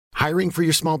Hiring for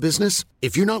your small business?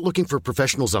 If you're not looking for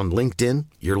professionals on LinkedIn,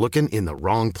 you're looking in the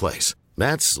wrong place.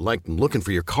 That's like looking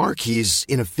for your car keys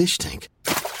in a fish tank.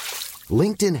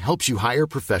 LinkedIn helps you hire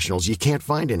professionals you can't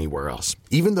find anywhere else,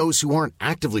 even those who aren't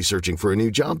actively searching for a new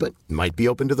job but might be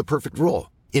open to the perfect role.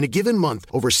 In a given month,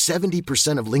 over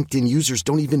 70% of LinkedIn users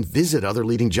don't even visit other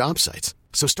leading job sites.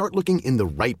 So start looking in the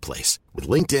right place. With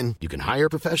LinkedIn, you can hire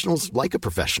professionals like a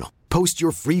professional. Post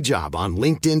your free job on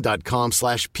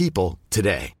linkedin.com/people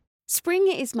today. Spring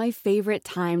is my favorite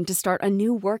time to start a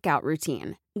new workout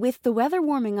routine. With the weather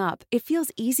warming up, it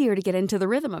feels easier to get into the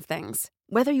rhythm of things.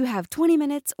 Whether you have 20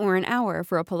 minutes or an hour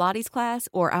for a Pilates class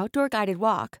or outdoor guided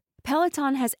walk,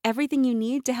 Peloton has everything you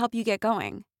need to help you get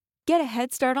going. Get a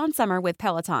head start on summer with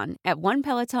Peloton at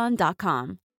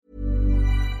onepeloton.com.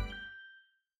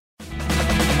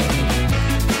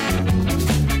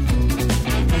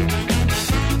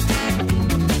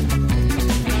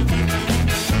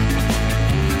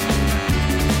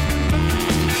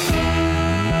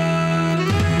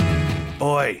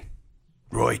 Oi,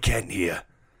 Roy Kent here.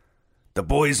 The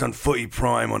boys on Footy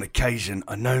Prime on occasion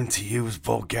are known to use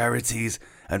vulgarities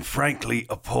and frankly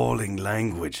appalling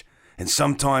language, and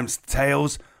sometimes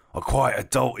tales are quite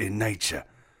adult in nature.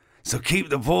 So keep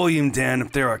the volume down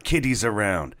if there are kiddies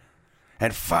around.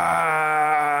 And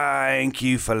thank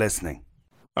you for listening.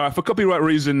 For copyright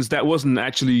reasons, that wasn't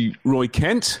actually Roy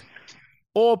Kent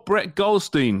or Brett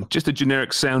Goldstein, just a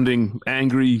generic sounding,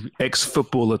 angry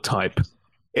ex-footballer type.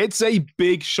 It's a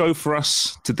big show for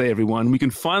us today, everyone. We can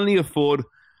finally afford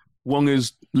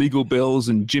Wonga's legal bills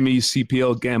and Jimmy's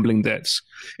CPL gambling debts.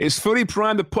 It's Footy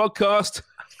Prime, the podcast.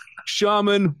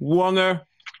 Sharman, Wonga,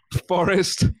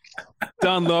 Forrest,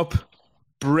 Dunlop,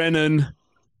 Brennan.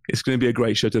 It's going to be a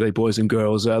great show today, boys and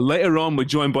girls. Later on, we're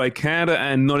joined by Canada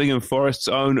and Nottingham Forest's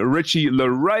own Richie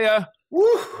Larea.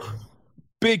 Woo!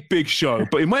 Big show.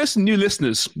 But we might have some new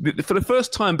listeners. For the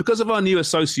first time, because of our new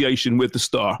association with the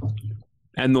Star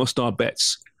and NorthStar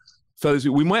Bets, fellas,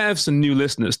 we might have some new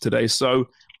listeners today. So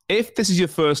if this is your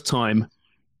first time,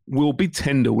 we'll be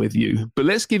tender with you. But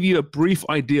let's give you a brief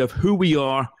idea of who we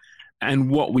are and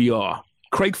what we are.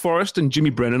 Craig Forrest and Jimmy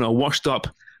Brennan are washed-up,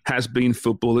 has-been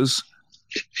footballers.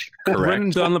 Correct.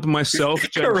 Brendan Dunlop and myself,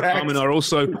 James Harmon, are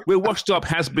also, we're washed-up,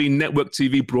 has-been network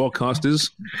TV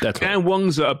broadcasters. That's right. Dan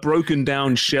Wong's a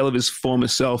broken-down shell of his former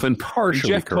self, and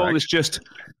Jeff Cole is just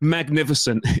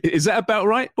magnificent. Is that about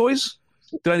right, boys?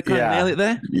 Did I kind of nail it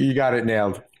there? You got it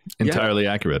nailed. Entirely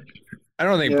accurate. I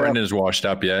don't think Brendan is washed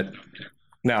up yet.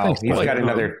 No, he's got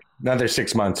another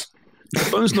 6 months. The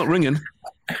phone's not ringing.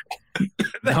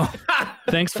 No.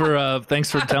 Thanks for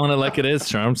telling it like it is,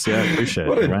 Charms. Yeah, I appreciate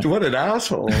it. What an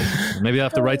asshole. Maybe I'll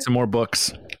have to write some more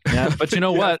books. Yeah, but you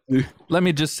know what? Let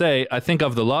me just say, I think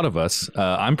of the lot of us,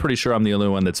 I'm pretty sure I'm the only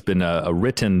one that's been a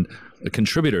written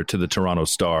contributor to the Toronto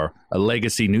Star, a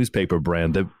legacy newspaper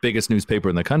brand, the biggest newspaper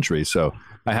in the country. So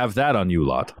I have that on you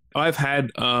lot. I've had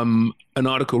an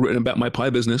article written about my pie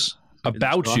business.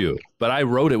 About you, but I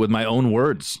wrote it with my own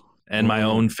words and my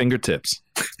own fingertips.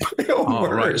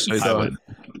 Right.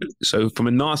 So from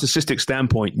a narcissistic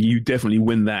standpoint, you definitely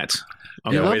win that.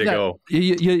 Way to go.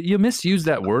 You misuse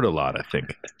that word a lot, I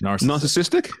think.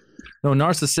 Narcissistic? No,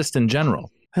 narcissist in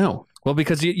general. How? Well,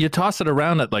 because you toss it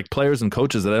around at like players and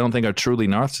coaches that I don't think are truly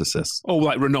narcissists. Oh,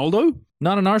 like Ronaldo?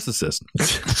 Not a narcissist.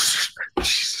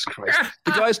 Jesus Christ.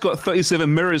 The guy's got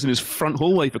 37 mirrors in his front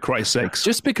hallway, for Christ's sakes.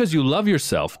 Just because you love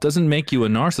yourself doesn't make you a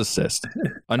narcissist.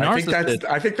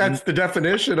 I think that's the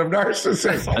definition of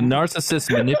narcissist. A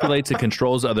narcissist manipulates and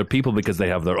controls other people because they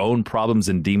have their own problems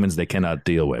and demons they cannot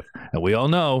deal with. And we all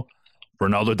know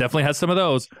Ronaldo definitely has some of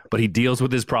those, but he deals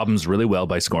with his problems really well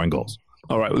by scoring goals.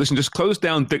 All right, well, listen, just close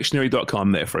down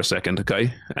dictionary.com there for a second,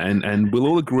 okay? And we'll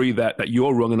all agree that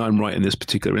you're wrong and I'm right in this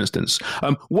particular instance.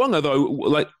 Wonga, though,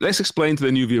 let's explain to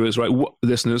the new viewers, right,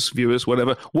 listeners, viewers,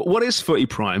 whatever, what is Footy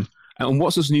Prime and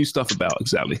what's this new stuff about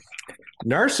exactly?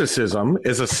 Narcissism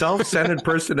is a self-centered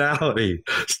personality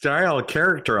style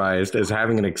characterized as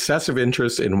having an excessive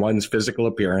interest in one's physical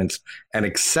appearance and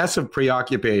excessive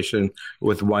preoccupation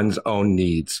with one's own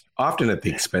needs, often at the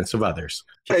expense of others.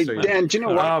 Hey, Dan, do you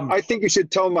know what? I think you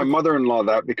should tell my mother-in-law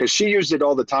that because she used it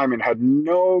all the time and had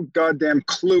no goddamn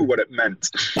clue what it meant.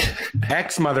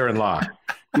 Ex-mother-in-law.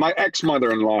 My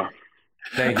ex-mother-in-law.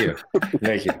 Thank you.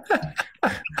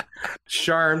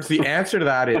 Charms, the answer to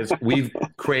that is we've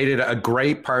created a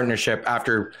great partnership.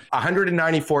 After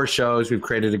 194 shows, we've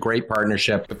created a great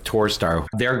partnership with NorthStar.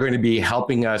 They're going to be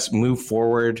helping us move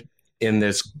forward in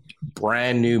this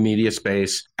brand new media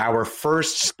space. Our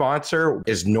first sponsor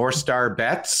is NorthStar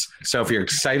Bets. So if you're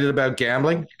excited about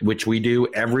gambling, which we do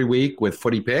every week with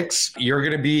Footy Picks, you're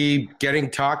going to be getting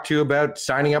talked to about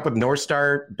signing up with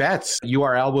NorthStar Bets.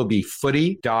 URL will be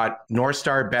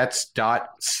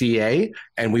footy.northstarbets.ca,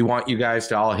 and we want you guys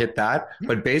to all hit that.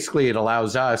 But basically, it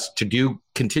allows us to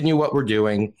continue what we're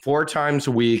doing 4 times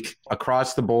a week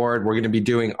across the board. We're going to be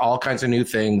doing all kinds of new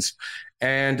things.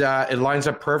 And it lines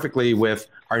up perfectly with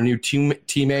our new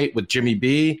teammate with Jimmy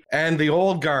B and the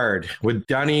old guard with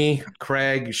Dunny,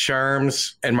 Craig,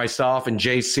 Sharms, and myself and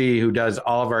JC, who does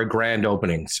all of our grand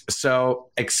openings. So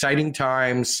exciting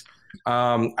times.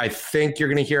 I think you're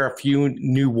going to hear a few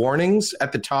new warnings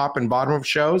at the top and bottom of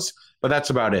shows, but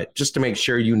that's about it, just to make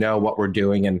sure you know what we're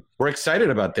doing. And we're excited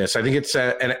about this. I think it's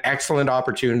an excellent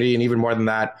opportunity. And even more than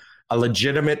that, a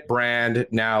legitimate brand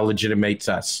now legitimates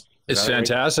us. It's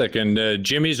fantastic. Right? And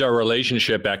Jimmy's our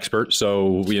relationship expert.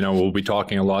 So, we'll be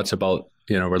talking a lot about,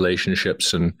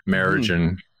 relationships and marriage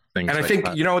and things like that. And I think,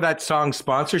 that song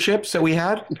Sponsorships that we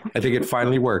had? I think it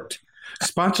finally worked.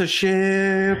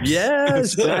 Sponsorships.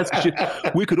 Yes.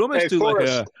 We could almost do like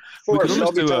a... We could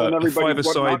almost do a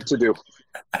five-a-side to do.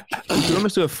 We could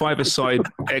almost do a five-a-side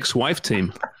ex-wife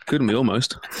team, couldn't we?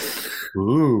 Almost.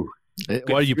 Ooh.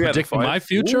 What are you predicting my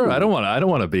future? Ooh. I don't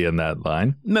want to be in that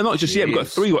line. No, not just yet. We've got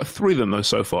three of them though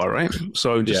so far, right?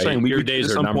 So just saying, we could at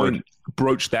some point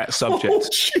broach that subject. Oh,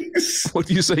 jeez. What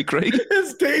do you say, Craig?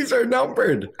 His days are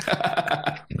numbered.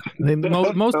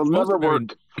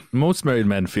 Most married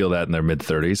men feel that in their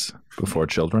mid-30s before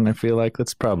children. I feel like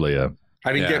that's probably a.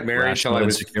 I didn't get married until I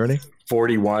was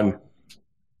 41.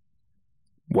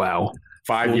 Wow.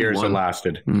 5 years it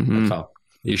lasted. Mm-hmm. That's all.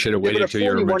 You should have waited till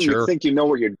you're mature. You think you know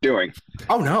what you're doing.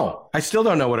 Oh, no. I still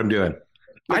don't know what I'm doing.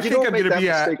 I think I'm going to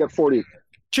be at 40.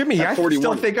 Jimmy, I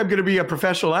still think I'm going to be a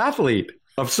professional athlete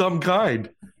of some kind.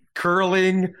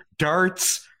 Curling,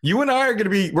 darts. You and I are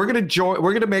going to we're going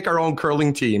to make our own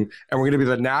curling team, and we're going to be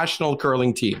the national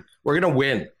curling team. We're going to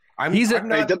win.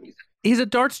 He's a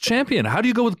darts champion. How do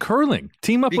you go with curling?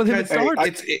 Team up with him at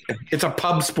darts. It's a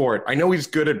pub sport. I know he's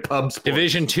good at pub sport.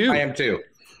 Division 2. I am too.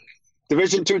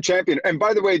 Division 2 champion. And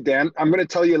by the way, Dan, I'm going to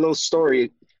tell you a little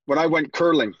story. When I went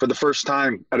curling for the first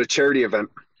time at a charity event,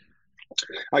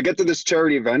 I get to this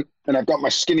charity event and I've got my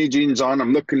skinny jeans on.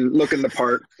 I'm looking the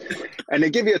part, and they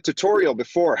give you a tutorial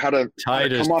before how to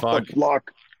come off the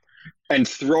block and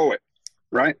throw it.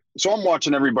 Right. So I'm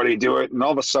watching everybody do it, and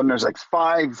all of a sudden there's like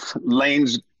 5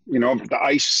 lanes. The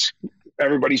ice.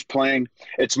 Everybody's playing.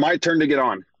 It's my turn to get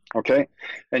on. Okay,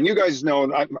 and you guys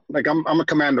know I'm a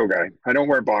commando guy. I don't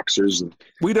wear boxers.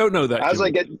 We don't know that. As I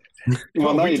get,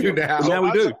 well, now you do. Now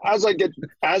we do. As I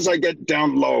get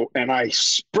down low and I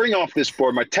spring off this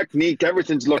board, my technique,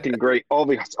 everything's looking great.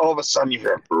 All of a sudden you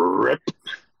hear rip.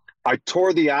 I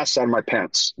tore the ass out of my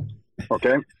pants.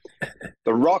 Okay,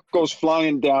 the rock goes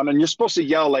flying down, and you're supposed to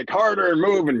yell like harder and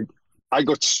move, and I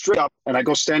go straight up and I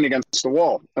go stand against the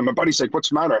wall. And my buddy's like, "What's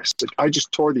the matter?" I said, "I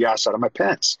just tore the ass out of my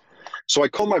pants." So I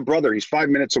call my brother. He's 5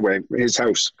 minutes away, his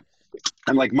house.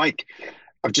 I'm like, "Mike,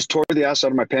 I've just tore the ass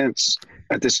out of my pants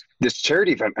at this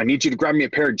charity event. I need you to grab me a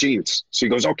pair of jeans." So he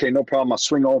goes, "Okay, no problem. I'll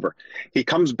swing over." He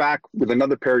comes back with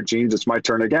another pair of jeans. It's my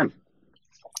turn again.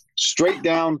 Straight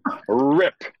down,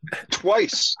 rip.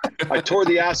 Twice. I tore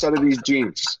the ass out of these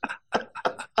jeans.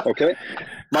 Okay.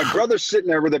 My brother's sitting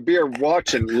there with a beer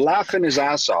watching, laughing his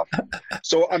ass off.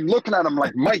 So I'm looking at him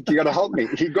like, "Mike, you got to help me."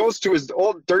 He goes to his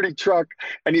old dirty truck,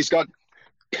 and he's got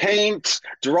paint,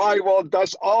 drywall,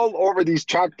 dust all over these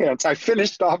track pants. I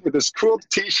finished off with this cool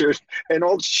t-shirt and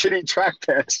old shitty track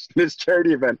pants in this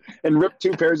charity event and ripped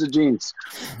 2 pairs of jeans.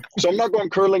 So I'm not going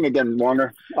curling again,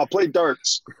 Warner. I'll play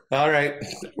darts. All right.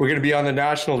 We're going to be on the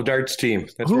national darts team.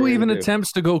 Who even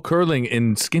attempts to go curling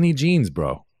in skinny jeans,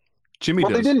 bro? Jimmy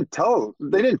does.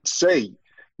 They didn't say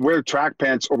wear track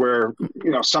pants or wear,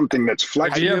 something that's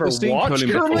flexible. Have you ever watched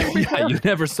curling? Yeah, you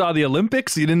never saw the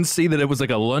Olympics? You didn't see that it was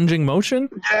like a lunging motion?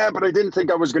 Yeah, but I didn't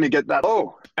think I was going to get that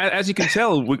low. As you can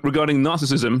tell, regarding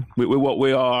narcissism,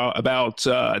 we are about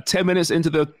 10 minutes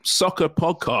into the soccer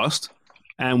podcast,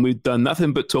 and we've done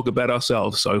nothing but talk about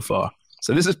ourselves so far.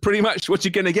 So this is pretty much what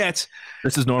you're going to get.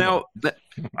 This is normal. Now,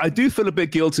 I do feel a bit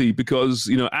guilty because,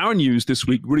 our news this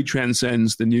week really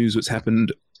transcends the news that's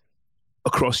happened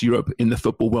across Europe in the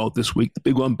football world this week. The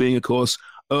big one being, of course,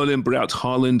 Erling Braut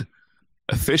Haaland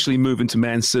officially moving to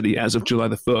Man City as of July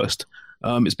the 1st.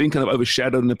 It's been kind of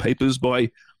overshadowed in the papers by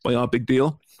our big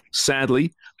deal,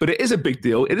 sadly. But it is a big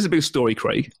deal. It is a big story,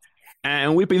 Craig.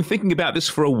 And we've been thinking about this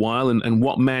for a while and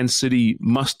what Man City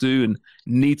must do and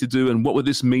need to do and what would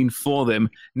this mean for them.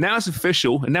 Now it's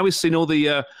official, and now we've seen all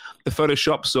the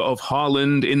photoshops of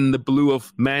Haaland in the blue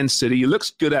of Man City. It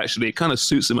looks good, actually. It kind of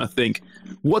suits him, I think.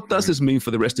 What does this mean for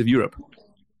the rest of Europe?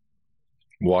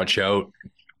 Watch out.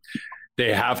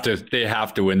 They have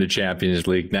to win the Champions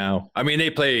League now. I mean,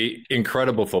 they play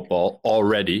incredible football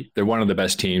already. They're one of the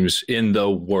best teams in the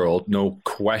world, no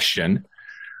question.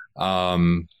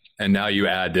 And now you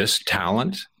add this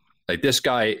talent. Like, this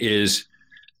guy is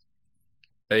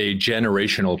a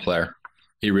generational player.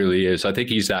 He really is. I think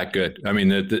he's that good. I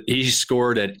mean, he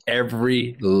scored at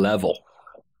every level.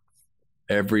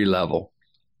 Every level.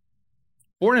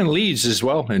 Born in Leeds as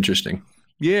well. Interesting.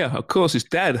 Yeah, of course. His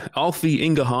dad, Alfie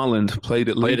Inge Haaland, played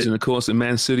at Leeds and, of course, in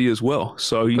Man City as well.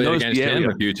 So he knows against the area. him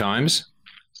a few times.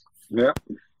 Yeah.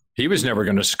 He was never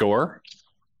going to score.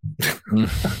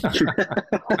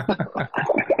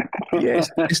 Yes,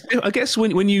 I guess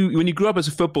when you grow up as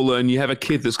a footballer and you have a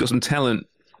kid that's got some talent,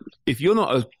 if you're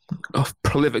not a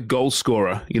prolific goal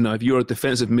scorer, if you're a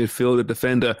defensive midfielder,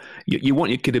 defender, you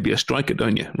want your kid to be a striker,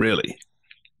 don't you? Really,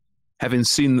 having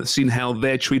seen how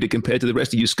they're treated compared to the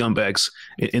rest of you scumbags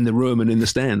in the room and in the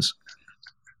stands.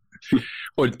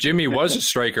 Well, Jimmy was a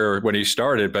striker when he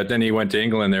started, but then he went to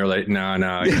England. They're like, no,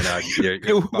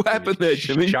 What happened there,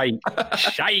 Jimmy?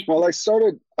 Shite. Well, I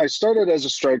started as a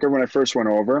striker when I first went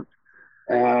over.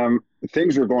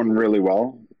 Things were going really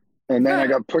well. And then I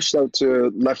got pushed out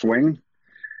to left wing.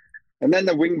 And then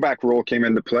the wing back role came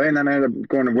into play. And then I ended up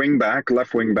going to wing back,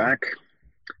 left wing back.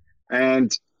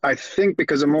 And I think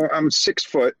because I'm 6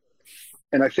 foot,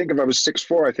 and I think if I was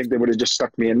 6'4", I think they would have just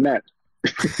stuck me in net.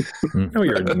 No,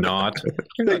 you're not.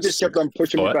 They just kept on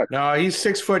pushing me back. No, he's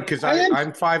 6 foot because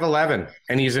I'm 5'11",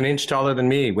 and he's an inch taller than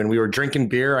me. When we were drinking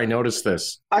beer, I noticed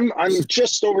this. I'm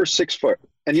just over 6 foot.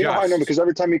 And you know how I know? Because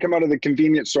every time you come out of the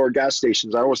convenience store gas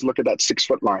stations, I always look at that 6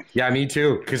 foot line. Yeah, me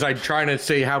too. Because I'm trying to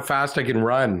see how fast I can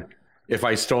run if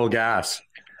I stole gas.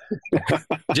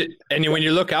 And when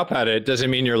you look up at it, it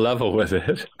doesn't mean you're level with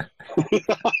it.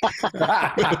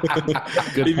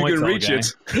 Good if point, you can reach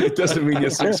it doesn't mean you're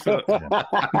 6 foot.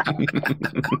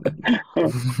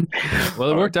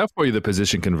 Well, it worked out for you, the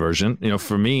position conversion.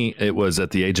 For me, it was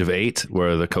at the age of 8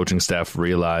 where the coaching staff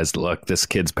realized, look, this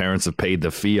kid's parents have paid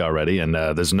the fee already, and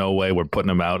there's no way we're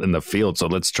putting him out in the field. So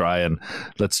let's try and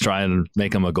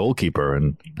make him a goalkeeper.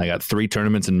 And I got 3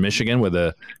 tournaments in Michigan with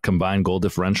a combined goal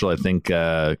differential. I think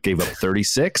gave up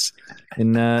 36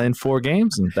 in 4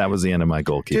 games, and that was the end of my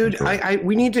goalkeeper. Dude,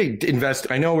 we need to invest.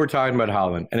 I know we're talking about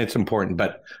Haaland, and it's important,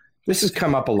 but this has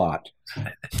come up a lot.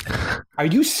 Are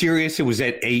you serious? It was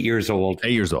at 8 years old.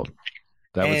 8 years old.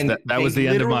 That was the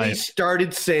end of my.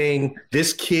 Started saying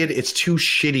this kid, it's too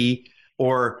shitty,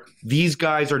 or these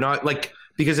guys are not like.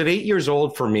 Because at 8 years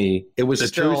old, for me, it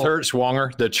was truth hurts,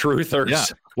 Wonger. The truth hurts. Yeah.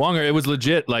 Wonger, it was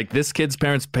legit. Like, this kid's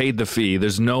parents paid the fee.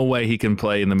 There's no way he can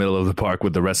play in the middle of the park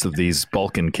with the rest of these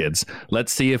Balkan kids.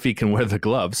 Let's see if he can wear the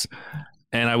gloves.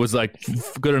 And I was like,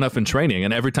 good enough in training.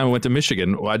 And every time I went to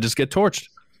Michigan, I'd just get torched.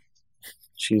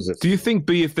 Jesus. Do you think,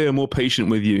 B, if they were more patient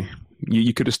with you,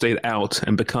 you could have stayed out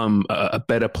and become a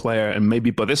better player, and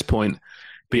maybe by this point,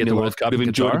 be at the World Cup, you've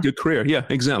enjoyed a good career? Yeah,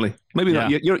 exactly. Maybe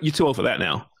not. You're too old for that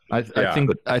now. I think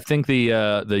the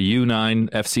U9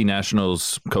 FC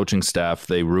Nationals coaching staff,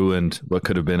 they ruined what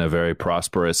could have been a very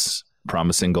prosperous,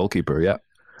 promising goalkeeper. Yeah.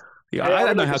 I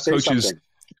don't know how coaches. Something.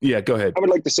 Yeah, go ahead. I would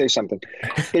like to say something.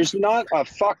 There's not a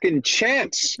fucking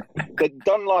chance that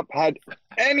Dunlop had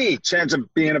any chance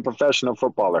of being a professional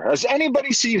footballer. Has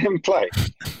anybody seen him play?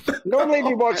 Normally, if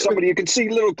you watch somebody, you can see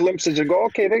little glimpses and go,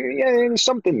 okay, there's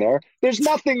something there. There's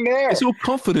nothing there. It's all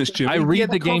confidence, Jim. I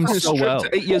read the game so well.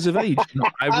 8 years of age.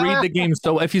 I read the game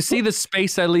so well. If you see the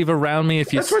space I leave around me,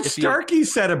 that's what Starkey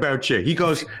said about you. He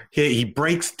goes, he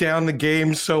breaks down the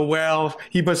game so well.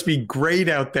 He must be great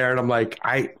out there. And I'm like,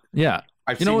 I've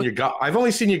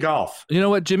only seen you golf. You know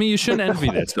what, Jimmy? You shouldn't envy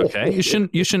this, okay? You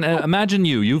shouldn't. Imagine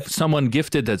you've someone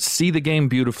gifted that see the game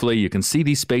beautifully. You can see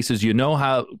these spaces. You know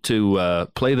how to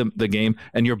play the game,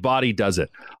 and your body does it.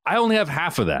 I only have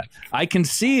half of that. I can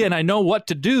see and I know what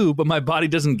to do, but my body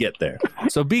doesn't get there.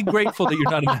 So be grateful that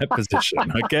you're not in that position,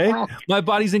 okay? My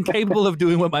body's incapable of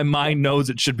doing what my mind knows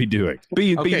it should be doing.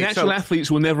 Natural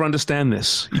athletes will never understand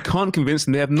this. You can't convince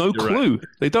them. They have no clue. Right.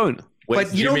 They don't.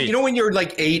 But you know when you're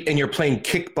like 8 and you're playing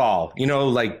kickball,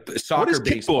 like soccer,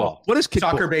 baseball. What is kickball?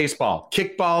 Soccer, baseball.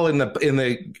 Kickball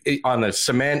on the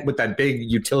cement with that big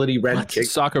utility red kick.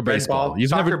 Soccer, baseball.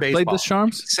 You've never played this,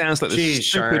 Sharms? Sounds like the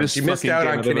stupidest. You missed out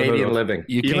on Canadian living.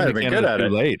 You might have been good at it.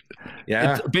 Late.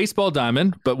 Yeah, it's a baseball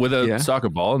diamond, but with a soccer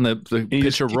ball, and the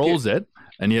pitcher rolls it,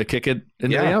 and you kick it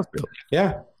into the outfield.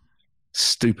 Yeah.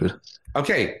 Stupid.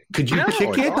 Okay, could you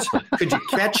kick it? Could you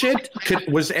catch it?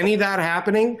 Was any of that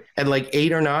happening at like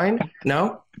 8 or 9?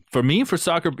 No? For me, for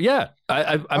soccer, yeah.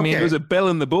 I mean, There was a bell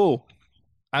in the ball.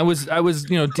 I was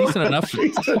decent enough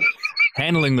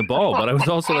handling the ball, but I was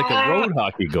also like a road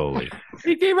hockey goalie.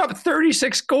 He gave up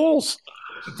 36 goals.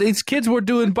 These kids were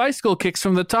doing bicycle kicks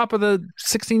from the top of the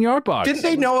 16-yard box. Didn't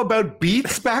they know about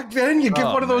beats back then? You give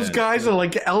one of those guys a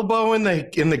like elbow in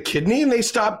the kidney, and they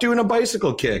stopped doing a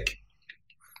bicycle kick.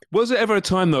 Was there ever a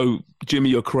time, though,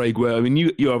 Jimmy or Craig, where, I mean,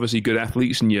 you're obviously good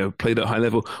athletes and you played at a high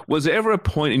level. Was there ever a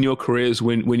point in your careers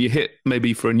when you hit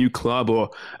maybe for a new club or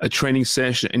a training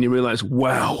session and you realize,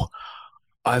 wow,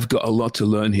 I've got a lot to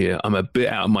learn here. I'm a bit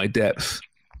out of my depth.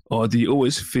 Or do you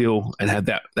always feel and have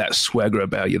that swagger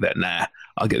about you that, nah,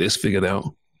 I'll get this figured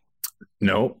out?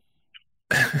 No.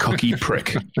 Cocky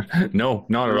prick. No,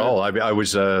 not at all. I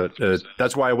was,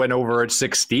 that's why I went over at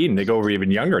 16. They go over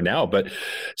even younger now, but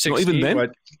 16. Not even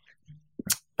then?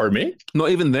 Pardon me?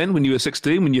 Not even then, when you were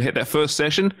 16, when you hit that first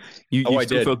session, you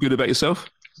still felt good about yourself?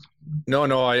 No,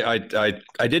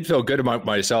 I did feel good about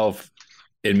myself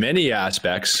in many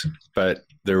aspects, but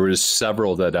there was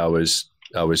several that I was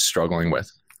struggling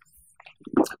with.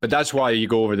 But that's why you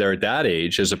go over there at that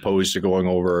age, as opposed to going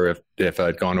over if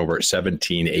I'd gone over at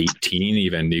 17, 18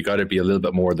 even. You got to be a little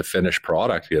bit more the finished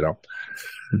product, you know.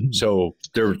 Mm-hmm. So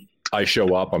there, I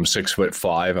show up, I'm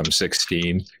 6'5", I'm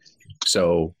 16.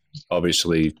 So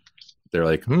obviously they're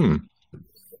like, can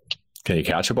you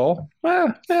catch a ball?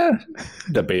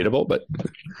 Debatable, but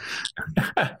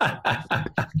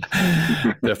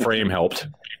the frame helped.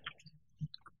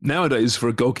 Nowadays, for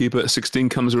a goalkeeper at 16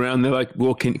 comes around, they're like,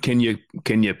 well, can you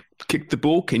kick the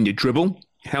ball? Can you dribble?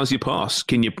 How's your pass?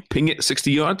 Can you ping it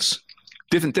 60 yards?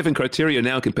 Different criteria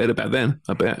now compared to back then,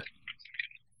 I bet.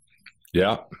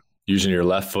 Yeah, using your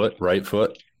left foot, right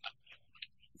foot.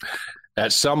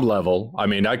 At some level, I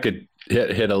mean, I could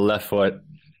hit a left foot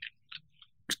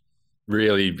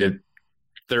really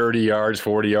 30 yards,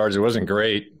 40 yards. It wasn't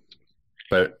great,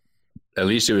 but at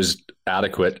least it was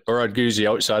adequate. Or I'd use the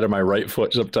outside of my right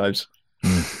foot sometimes.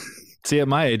 See, at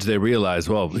my age, they realize,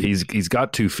 well, he's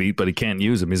got 2 feet, but he can't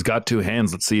use them. He's got 2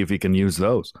 hands. Let's see if he can use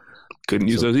those. Couldn't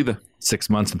use those either. 6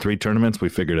 months and 3 tournaments, we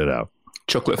figured it out.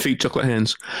 Chocolate feet, chocolate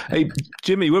hands. Hey,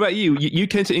 Jimmy, what about you? You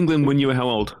came to England when you were how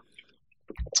old?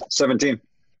 17.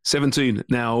 17.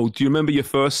 Now, do you remember your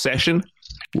first session?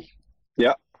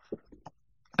 Yeah.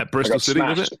 At Bristol City,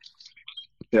 smashed. was it?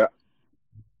 Yeah.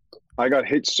 I got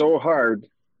hit so hard,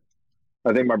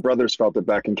 I think my brothers felt it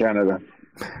back in Canada.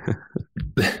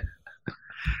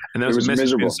 And that was a message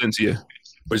miserable. being sent to you.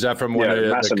 Was that from one of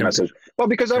the massive message? Well,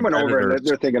 because I went over and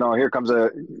they're thinking, oh, here comes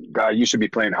a guy, you should be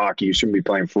playing hockey, you shouldn't be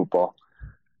playing football.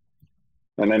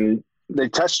 And then they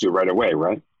test you right away,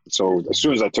 right? So as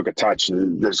soon as I took a touch,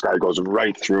 and this guy goes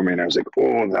right through me, and I was like,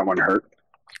 oh, that one hurt.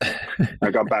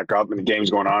 I got back up, and the game's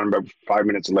going on. About 5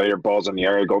 minutes later, ball's in the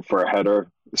air, I go for a header.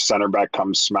 The center back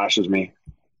comes, smashes me.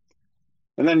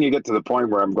 And then you get to the point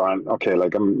where I'm going, okay,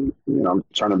 like I'm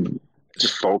trying to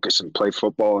just focus and play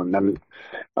football. And then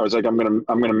I was like, I'm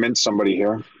gonna mince somebody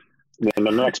here. And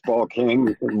the next ball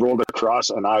came, rolled across,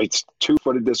 and I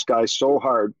 2-footed this guy so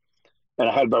hard. And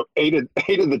I had about eight of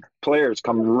the players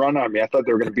come run on me. I thought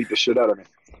they were going to beat the shit out of me.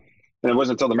 And it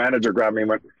wasn't until the manager grabbed me and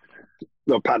went,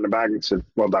 little pat in the back and said,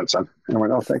 well done, son. And I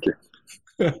went, oh, thank you.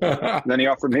 And then he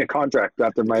offered me a contract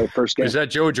after my first game. Is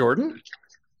that Joe Jordan?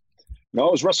 No,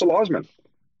 it was Russell Osman.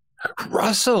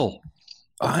 Russell.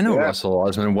 I know Russell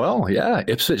Osman well. Yeah,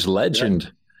 Ipswich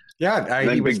legend.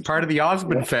 Yeah, he was part of the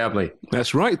Osman family.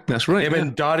 That's right. Him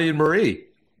and Donnie and Marie.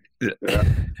 Yeah.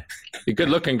 A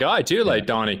good-looking guy, too, like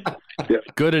Donnie. Yeah.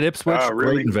 Good at Ipswich,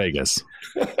 really? great in Vegas.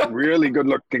 Really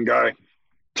good-looking guy.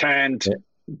 Tanned,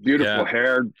 beautiful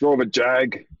hair, drove a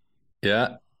Jag.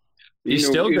 Yeah. He's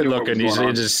still good-looking. He's in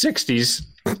his 60s.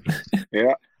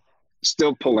 Yeah.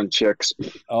 Still pulling chicks.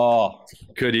 Oh,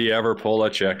 could he ever pull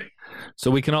a chick? So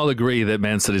we can all agree that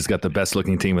Man City's got the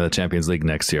best-looking team in the Champions League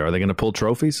next year. Are they going to pull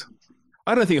trophies?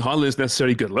 I don't think Haaland's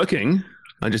necessarily good-looking.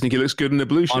 I just think he looks good in the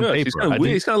blue shirt. Paper, he's kind of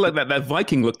weird. He's kind of like that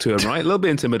Viking look to him, right? A little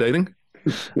bit intimidating.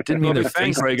 Didn't mean You're not a big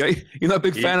fan, Craig, eh? You're not a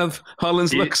big fan of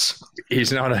Haaland's looks.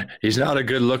 He's not a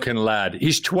good looking lad.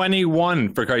 He's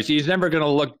 21 for Christ. He's never going to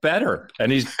look better.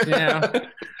 And he's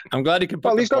I'm glad he can.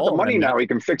 Well, he's got the money now. He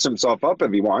can fix himself up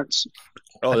if he wants.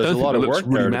 Oh, there's a lot of work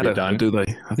there to be done. Do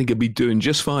they? I think he'll be doing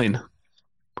just fine.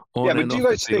 Yeah, but do you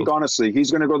guys think honestly he's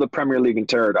going to go to the Premier League and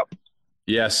tear it up?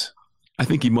 Yes, I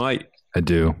think he might. I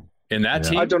do. In that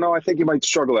team, I don't know. I think he might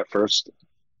struggle at first.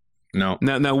 No.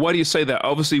 Now, why do you say that?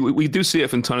 Obviously, we do see it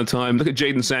from time to time. Look at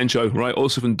Jadon Sancho, right?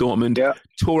 Also from Dortmund. Yeah.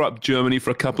 Tore up Germany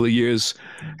for a couple of years.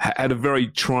 Had a very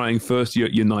trying first year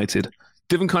at United.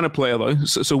 Different kind of player, though.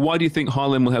 So why do you think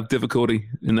Haaland will have difficulty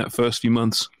in that first few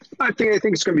months? I think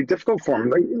it's going to be difficult for him.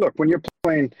 Like, look, when you're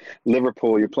playing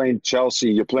Liverpool, you're playing Chelsea,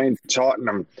 you're playing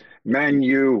Tottenham, Man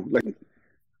U, like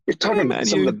you're talking about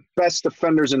some of the best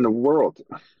defenders in the world.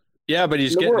 Yeah, but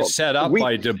he's getting set up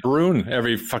by De Bruyne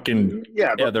every fucking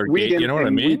other game. You know what I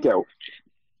mean?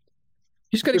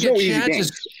 He's going to get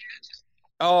chances.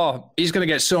 Oh, he's going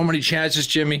to get so many chances,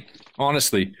 Jimmy.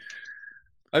 Honestly.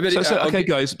 I bet okay,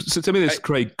 guys. So tell me this,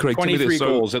 Craig. 23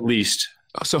 goals at least.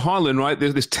 So Haaland, right?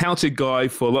 There's this touted guy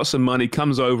for lots of money,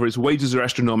 comes over. His wages are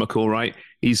astronomical, right?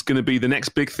 He's going to be the next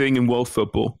big thing in world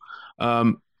football.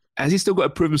 Has he still got to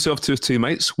prove himself to his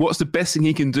teammates? What's the best thing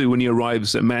he can do when he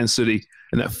arrives at Man City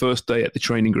in that first day at the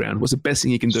training ground? What's the best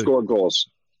thing he can do?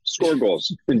 Score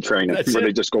goals in training where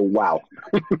they just go, wow.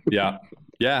 Yeah.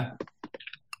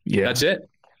 That's it.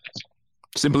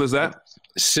 Simple as that.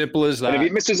 Simple as that. And if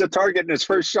he misses a target in his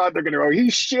first shot, they're going to go,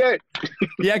 he's shit.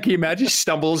 Yeah, can you imagine? He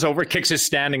stumbles over, kicks his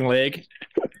standing leg.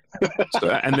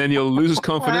 And then he'll lose his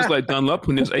confidence like Dunlop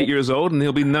when he's 8 years old, and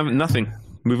he'll be nothing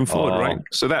moving forward, right?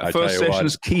 So that first session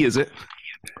is key, is it?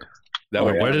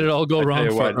 Where did it all go wrong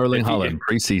for Erling Haaland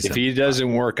preseason? If he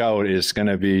doesn't work out, it's going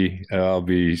to be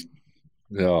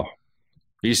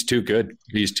he's too good.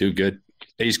 He's too good.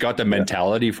 He's got the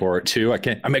mentality for it, too. I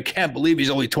can't believe he's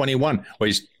only 21. Well,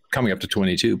 he's coming up to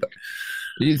 22, but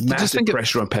massive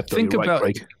pressure on Pep. Think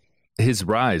about his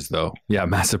rise, though. Yeah,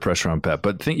 massive pressure on Pep.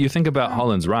 But you think about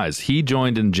Haaland's rise. He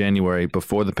joined in January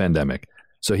before the pandemic,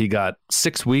 so he got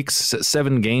 6 weeks,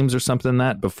 7 games or something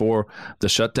before the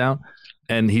shutdown,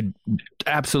 and he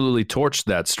absolutely torched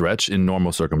that stretch in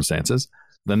normal circumstances.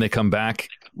 Then they come back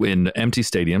in empty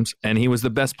stadiums, and he was the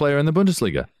best player in the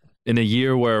Bundesliga. In a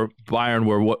year where Bayern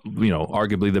were,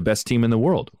 arguably the best team in the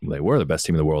world. They were the best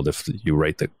team in the world if you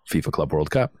rate the FIFA Club World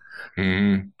Cup.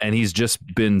 Mm-hmm. And he's just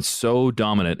been so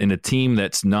dominant in a team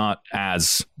that's not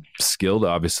as skilled,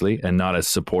 obviously, and not as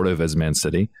supportive as Man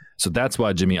City. So that's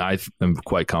why, Jimmy, I am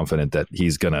quite confident that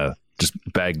he's going to just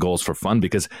bag goals for fun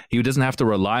because he doesn't have to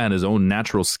rely on his own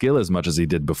natural skill as much as he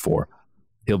did before.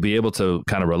 He'll be able to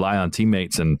kind of rely on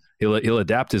teammates and he'll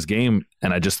adapt his game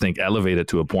and I just think elevate it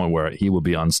to a point where he will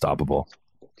be unstoppable.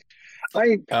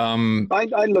 I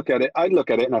look at it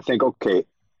and I think, okay,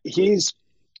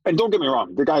 and don't get me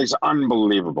wrong, the guy's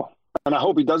unbelievable. And I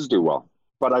hope he does do well,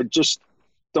 but I just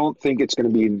don't think it's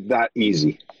going to be that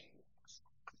easy.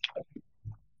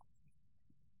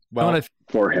 Well,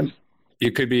 for him.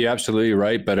 You could be absolutely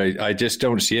right, but I just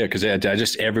don't see it because I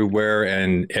just everywhere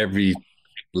and every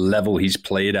level he's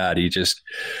played at,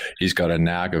 he's got a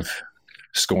knack of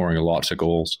scoring lots of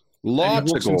goals. He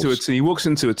walks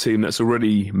into a team that's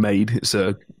already made. It's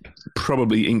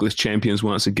probably English champions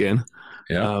once again.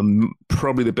 Yeah.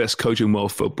 Probably the best coach in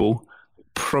world football.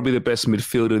 Probably the best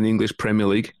midfielder in the English Premier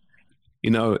League.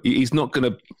 He's not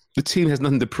going to. The team has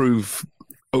nothing to prove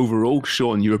overall.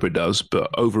 Sure, in Europe it does, but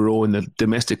overall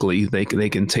domestically they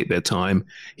can take their time.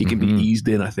 He can be eased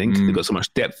in. I think they've got so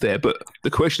much depth there. But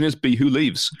the question is, who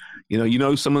leaves?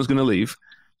 Someone's going to leave.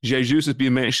 Jesus has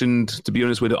been mentioned, to be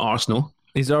honest, with Arsenal.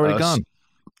 He's already gone.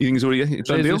 You think he's already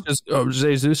done deal?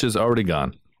 Jesus is already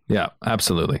gone. Yeah,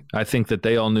 absolutely. I think that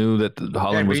they all knew that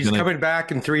Haaland was going to... He's coming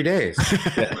back in 3 days.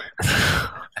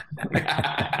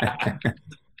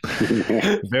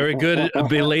 Very good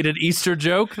belated Easter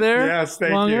joke there. Yes,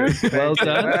 thank you. Well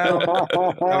done. I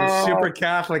was super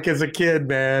Catholic as a kid,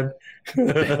 man.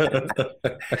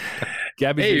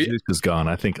 Gabby Jesus is gone.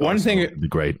 I think one thing would be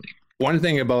great. One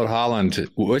thing about Haaland,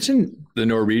 wasn't the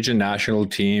Norwegian national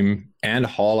team and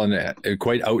Haaland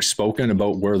quite outspoken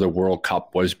about where the World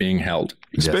Cup was being held?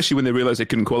 Especially when they realized they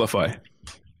couldn't qualify.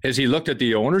 Has he looked at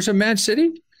the owners of Man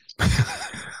City?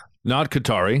 Not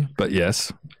Qatari, but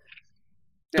yes.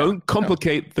 Don't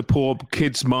complicate the poor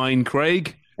kid's mind,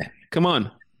 Craig. Come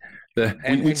on.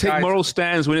 We take moral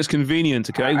stands when it's convenient,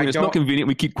 okay? When it's not convenient,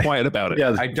 we keep quiet about it.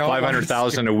 Yeah,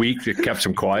 $500,000 a week that kept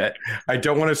him quiet. I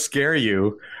don't want to scare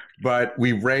you, but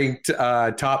we ranked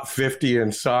top 50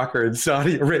 in soccer in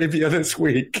Saudi Arabia this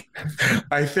week.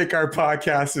 I think our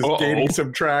podcast is gaining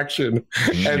some traction.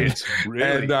 And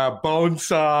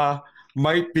Bonesaw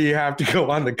might have to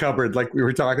go on the cupboard like we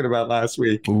were talking about last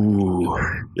week. Ooh.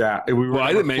 Yeah.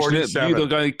 I didn't mention it. The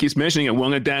guy keeps mentioning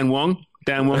it. Dan Wong.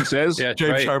 Dan Wong says. Yeah,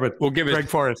 James Charbon. We'll give Greg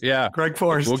Forrest. Yeah. Greg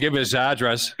Forrest. We'll give his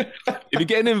address. If you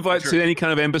get an invite to any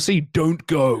kind of embassy, don't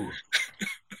go.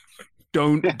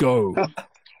 Don't go.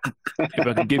 If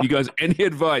I can give you guys any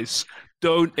advice,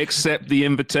 don't accept the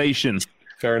invitation.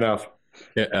 Fair enough.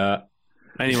 Yeah.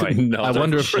 Anyway, I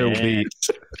wonder if there'll be...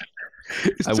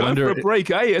 It's time for a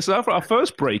break, eh? It's our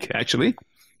first break, actually.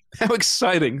 How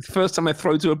exciting. First time I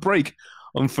throw to a break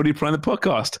on Footy Prime, the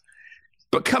podcast.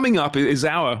 But coming up is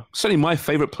certainly my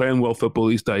favorite player in world football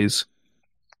these days,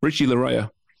 Richie Laryea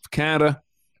of Canada,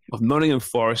 of Nottingham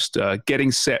Forest,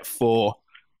 getting set for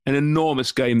an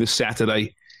enormous game this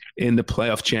Saturday in the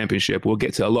playoff championship. We'll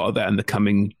get to a lot of that in the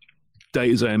coming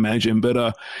days, I imagine.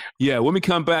 But when we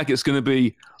come back, it's going to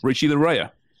be Richie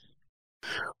Laryea.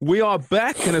 We are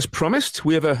back, and as promised,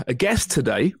 we have a guest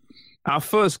today. Our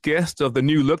first guest of the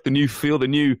new look, the new feel, the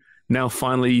new now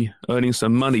finally earning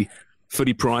some money,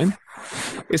 Footy Prime,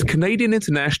 is Canadian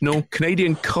international,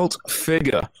 Canadian cult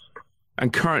figure,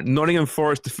 and current Nottingham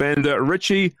Forest defender,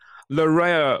 Richie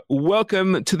Laryea.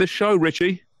 Welcome to the show,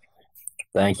 Richie.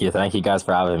 Thank you. Thank you guys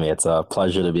for having me. It's a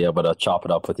pleasure to be able to chop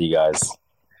it up with you guys.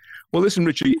 Well, listen,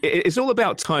 Richie, it's all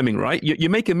about timing, right? You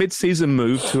make a mid-season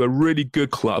move to a really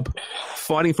good club,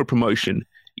 fighting for promotion.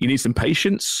 You need some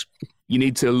patience. You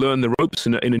need to learn the ropes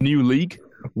in a new league.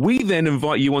 We then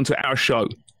invite you onto our show.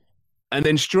 And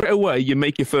then straight away, you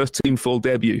make your first team full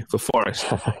debut for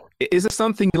Forest. Is there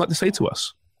something you'd like to say to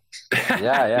us?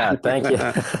 Yeah. Thank you.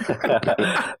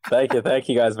 Thank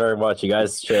you guys very much. You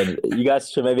guys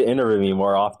should maybe interview me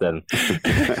more often.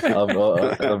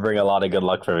 It'll bring a lot of good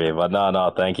luck for me. But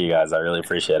no, thank you guys. I really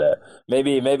appreciate it.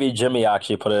 Maybe Jimmy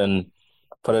actually put in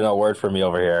a word for me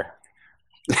over here.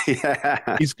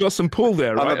 Yeah. He's got some pull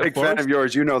there, right? I'm a big fan of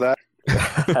yours. You know that.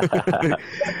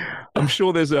 I'm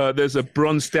sure there's a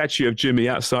bronze statue of Jimmy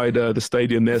outside the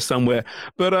stadium there somewhere.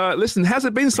 But listen, how's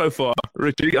it been so far,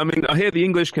 Richie? I mean, I hear the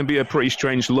English can be a pretty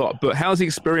strange lot, but how's the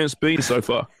experience been so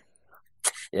far?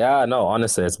 Yeah, no,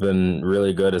 honestly, it's been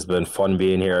really good. It's been fun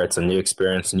being here. It's a new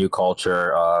experience, new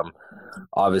culture.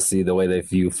 Obviously, the way they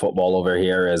view football over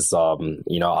here is,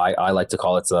 I like to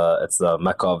call it's the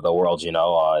Mecca of the world.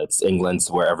 It's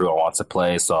England's where everyone wants to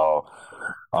play. So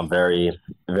I'm very,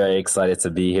 very excited to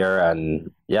be here.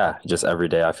 And yeah, just every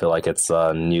day I feel like it's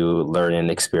a new learning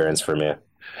experience for me.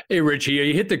 Hey, Richie,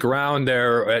 you hit the ground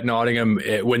there at Nottingham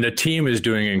when the team is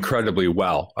doing incredibly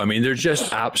well. I mean, they're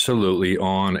just absolutely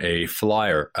on a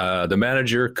flyer. The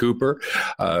manager, Cooper,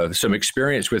 some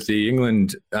experience with the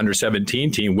England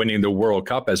under-17 team winning the World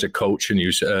Cup as a coach in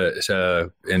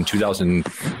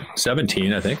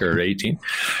 2017, I think, or 18.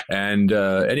 And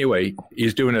anyway,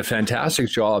 he's doing a fantastic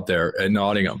job there at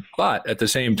Nottingham. But at the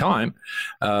same time,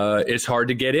 it's hard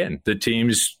to get in. The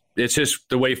team's It's just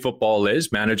the way football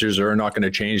is. Managers are not going to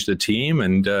change the team.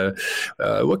 And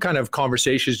what kind of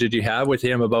conversations did you have with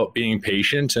him about being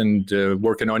patient and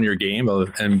working on your game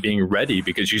and being ready?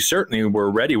 Because you certainly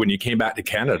were ready when you came back to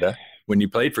Canada, when you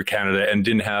played for Canada and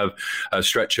didn't have a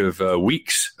stretch of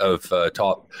weeks of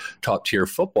top tier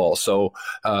football. So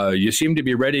you seem to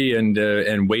be ready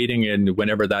and waiting, and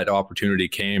whenever that opportunity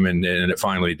came, and it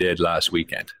finally did last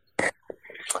weekend.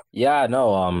 Yeah,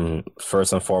 no,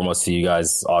 first and foremost, you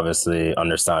guys obviously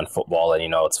understand football, and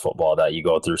it's football that you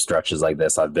go through stretches like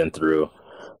this. I've been through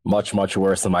much, much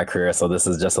worse in my career, so this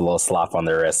is just a little slap on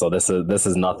the wrist. So this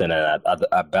is nothing, and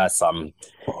at best, I'm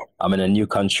in a new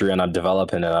country and I'm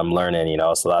developing and I'm learning,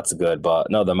 so that's good. But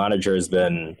no, the manager has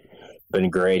been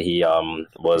great. He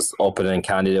was open and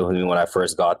candid with me when I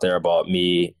first got there about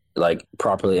me, like,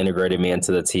 properly integrating me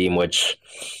into the team, which,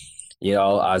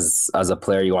 as a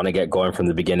player, you want to get going from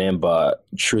the beginning. But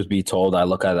truth be told, I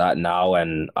look at that now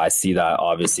and I see that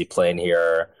obviously playing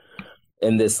here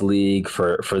in this league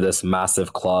for this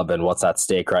massive club and what's at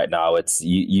stake right now, it's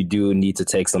you do need to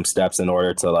take some steps in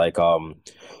order to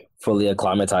fully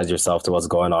acclimatize yourself to what's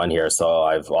going on here. So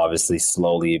I've obviously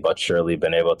slowly but surely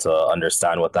been able to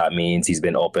understand what that means. He's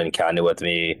been open and candid with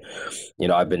me.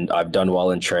 I've done well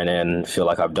in training, feel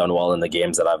like I've done well in the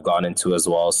games that I've gone into as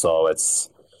well. So it's,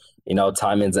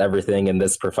 timing's everything in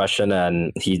this profession,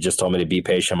 and he just told me to be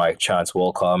patient. My chance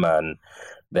will come, and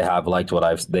they have liked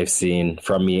what they've seen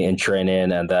from me in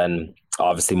training. And then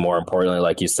obviously, more importantly,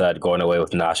 like you said, going away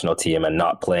with the national team and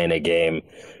not playing a game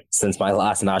since my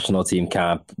last national team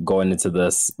camp, going into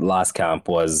this last camp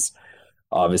was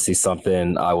obviously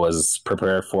something I was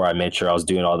prepared for. I made sure I was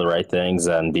doing all the right things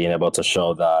and being able to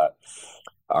show that,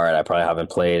 all right, I probably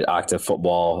haven't played active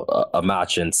football, a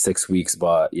match in 6 weeks,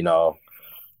 but,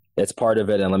 it's part of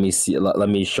it. And let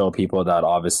me show people that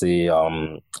obviously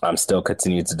I'm still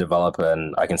continuing to develop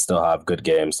and I can still have good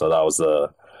games. So that was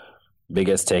the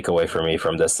biggest takeaway for me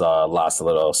from this last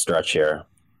little stretch here.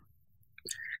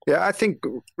 Yeah, I think,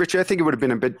 Richie, it would have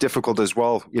been a bit difficult as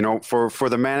well, for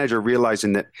the manager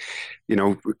realizing that,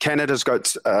 Canada's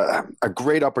got a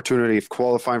great opportunity of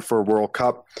qualifying for a World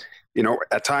Cup. You know,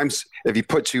 at times, if he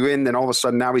puts you in, then all of a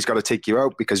sudden now he's got to take you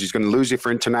out because he's going to lose you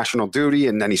for international duty,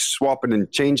 and then he's swapping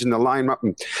and changing the lineup.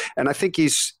 And I think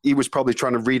he was probably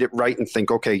trying to read it right and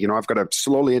think, okay, you know, I've got to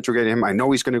slowly integrate him. I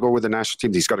know he's going to go with the national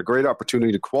team. He's got a great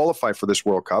opportunity to qualify for this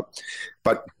World Cup,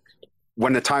 but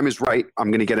when the time is right,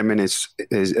 I'm going to get him in as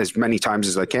many times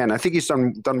as I can. I think he's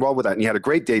done well with that, and he had a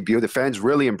great debut. The fans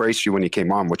really embraced you when you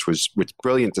came on, which was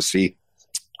brilliant to see.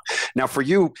 Now, for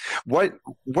you, what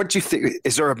do you think?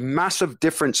 Is there a massive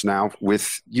difference now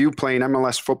with you playing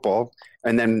MLS football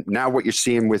and then now what you're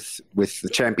seeing with the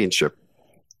championship?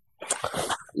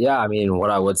 Yeah, I mean, what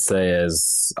I would say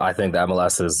is I think the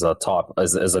MLS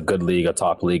is a good league, a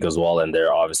top league as well, and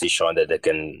they're obviously showing that they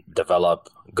can develop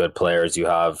good players. You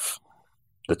have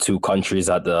the two countries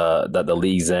that the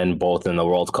league's in, both in the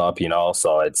World Cup, you know,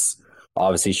 so it's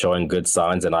obviously showing good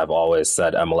signs, and I've always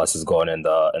said MLS is going in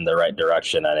the right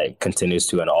direction, and it continues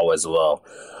to and always will.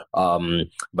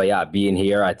 But yeah, being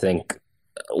here, I think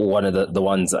one of the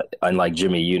ones, unlike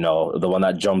Jimmy, you know, the one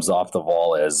that jumps off the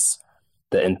wall is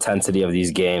the intensity of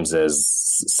these games is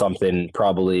something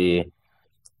probably.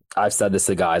 I've said this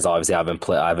to guys. Obviously,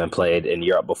 I haven't played in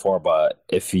Europe before, but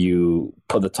if you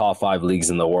put the top 5 leagues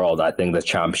in the world, I think the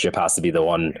championship has to be the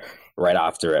one right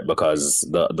after it, because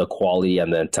the quality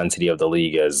and the intensity of the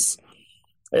league is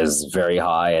very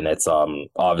high, and it's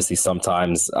obviously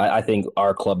sometimes I think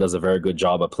our club does a very good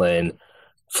job of playing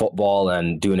football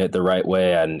and doing it the right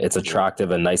way, and it's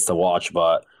attractive and nice to watch,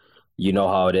 but you know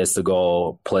how it is to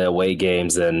go play away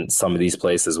games in some of these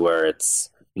places where it's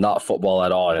not football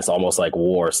at all, and it's almost like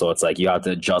war. So it's like you have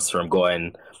to adjust from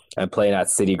going and playing at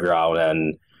City Ground,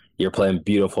 and you're playing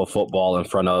beautiful football in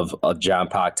front of a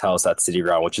jam-packed house at City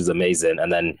Ground, which is amazing.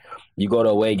 And then you go to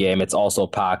a away game, it's also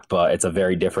packed, but it's a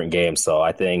very different game. So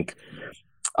I think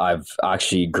I've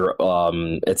actually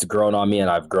it's grown on me, and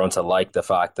I've grown to like the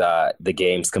fact that the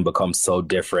games can become so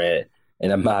different in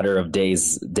a matter of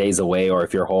days away, or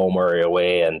if you're home or you're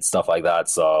away and stuff like that.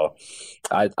 So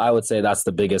I would say that's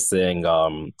the biggest thing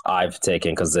I've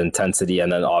taken, because the intensity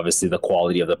and then obviously the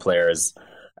quality of the players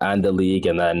and the league,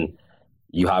 and then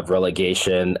you have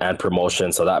relegation and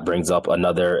promotion, so that brings up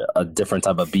a different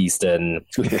type of beast in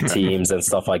teams and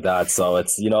stuff like that. So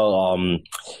it's, you know,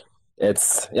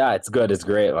 it's good, it's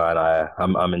great, man.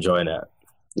 I'm enjoying it.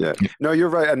 Yeah, no, you're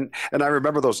right, and I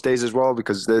remember those days as well,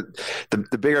 because the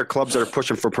bigger clubs that are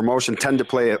pushing for promotion tend to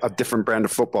play a different brand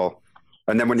of football.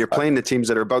 And then when you're playing the teams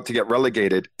that are about to get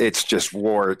relegated, it's just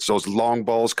war. It's those long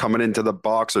balls coming into the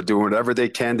box or doing whatever they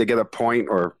can to get a point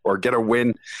or get a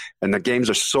win. And the games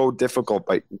are so difficult.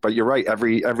 But you're right.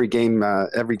 Every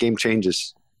game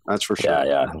changes. That's for sure.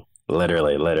 Yeah.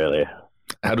 Literally.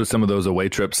 How do some of those away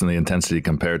trips and the intensity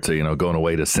compare to, you know, going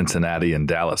away to Cincinnati and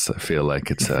Dallas? I feel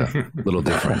like it's a little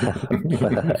different.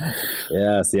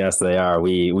 Yes, they are.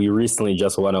 We recently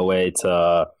just went away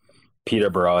to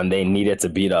Peterborough, and they needed to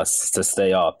beat us to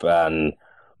stay up, and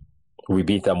we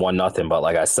beat them 1-0. But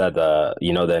like I said, the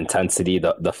intensity,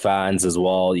 the fans as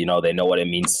well, you know, they know what it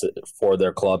means for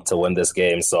their club to win this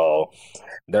game, so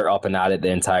they're up and at it the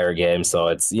entire game. So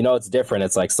it's, you know, it's different.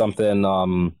 It's like something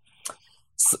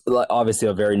obviously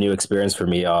a very new experience for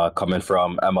me coming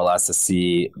from MLS to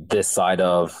see this side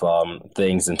of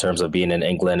things in terms of being in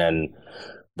England and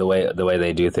the way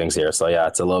they do things here. So yeah,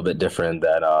 it's a little bit different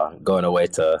than going away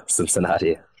to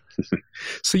Cincinnati.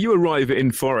 So you arrive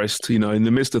in Forest, you know, in the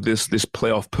midst of this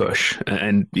playoff push,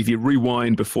 and if you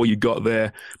rewind before you got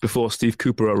there, before Steve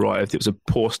Cooper arrived, it was a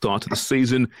poor start to the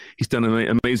season. He's done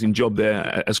an amazing job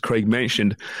there, as Craig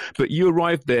mentioned. But you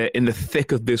arrived there in the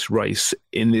thick of this race,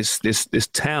 in this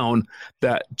town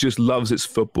that just loves its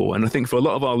football. And I think for a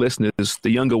lot of our listeners, the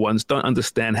younger ones don't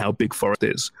understand how big Forest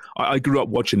is. I grew up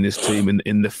watching this team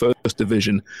in the first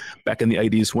division back in the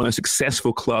 80s, one of the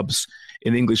successful clubs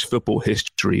in English football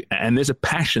history, and there's a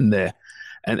passion there,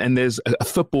 and there's a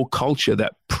football culture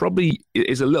that probably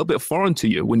is a little bit foreign to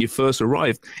you when you first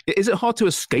arrived. Is it hard to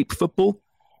escape football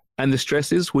and the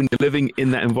stresses when you're living in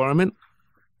that environment?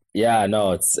 Yeah,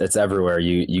 no, it's everywhere.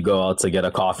 You go out to get a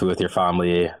coffee with your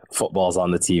family, football's on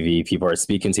the TV, people are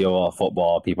speaking to you about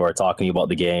football, people are talking about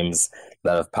the games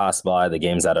that have passed by, the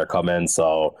games that are coming.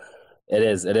 So it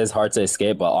is hard to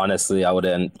escape, but honestly, I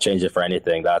wouldn't change it for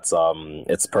anything. That's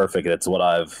it's perfect. It's what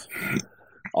I've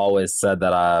always said,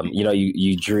 that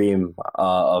you dream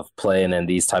of playing in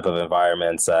these type of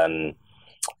environments, and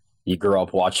you grew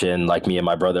up watching, like me and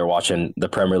my brother, watching the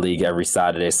Premier League every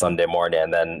Saturday, Sunday morning,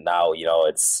 and then now, you know,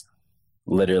 it's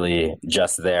literally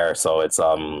just there. So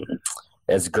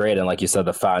it's great, and like you said,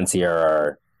 the fans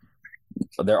here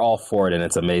they're all for it, and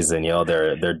it's amazing. You know,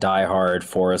 they're diehard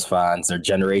Forest fans. They're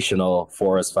generational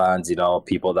Forest fans. You know,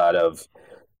 people that have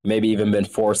maybe even been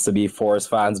forced to be Forest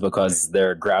fans because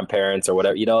their grandparents or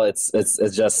whatever.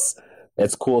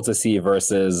 It's cool to see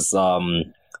versus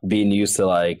being used to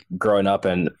like growing up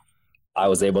and I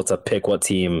was able to pick what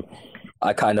team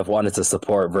I kind of wanted to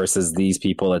support versus these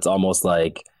people. It's almost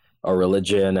like a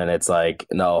religion, and it's like,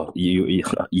 no,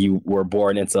 you were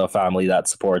born into a family that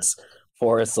supports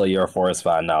Forest, so you're a Forest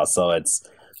fan now. So it's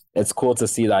cool to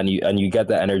see that, and you get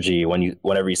the energy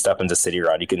whenever you step into City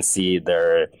Ground. You can see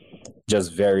they're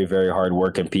just very, very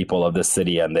hardworking people of the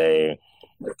city, and they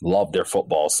love their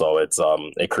football. So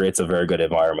it creates a very good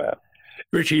environment.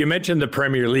 Richie, you mentioned the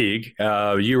Premier League.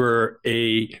 You were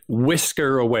a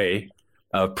whisker away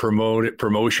of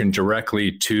promotion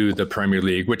directly to the Premier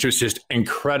League, which was just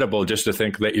incredible just to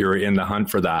think that you're in the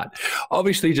hunt for that.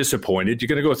 Obviously disappointed. You're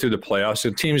going to go through the playoffs.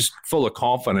 The team's full of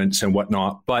confidence and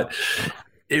whatnot, but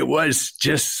it was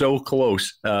just so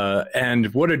close.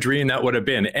 And what a dream that would have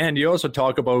been. And you also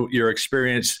talk about your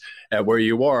experience at where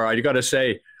you are. I got to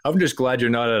say, I'm just glad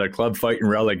you're not at a club fighting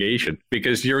relegation,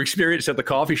 because your experience at the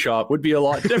coffee shop would be a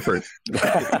lot different.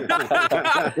 I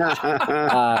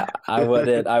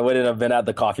wouldn't have been at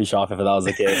the coffee shop if that was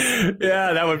the case.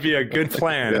 Yeah, that would be a good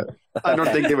plan. Yeah. I don't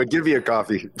think they would give you a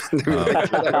coffee.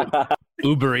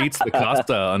 Uber Eats the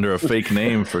Costa under a fake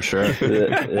name for sure.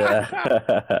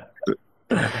 Yeah.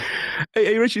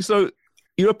 Hey, Richie, so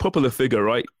you're a popular figure,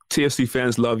 right? TFC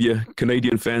fans love you.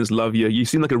 Canadian fans love you. You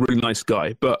seem like a really nice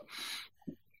guy, but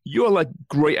you're like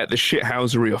great at the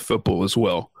shithousery of football as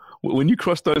well. When you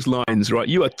cross those lines, right,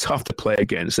 you are tough to play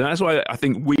against. And that's why I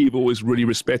think we've always really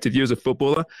respected you as a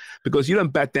footballer, because you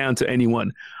don't back down to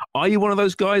anyone. Are you one of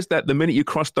those guys that the minute you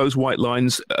cross those white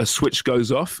lines, a switch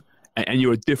goes off and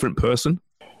you're a different person?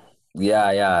 Yeah.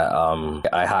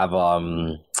 I have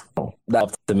that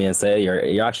up to me and say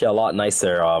you're actually a lot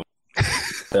nicer.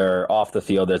 They're off the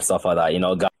field and stuff like that. You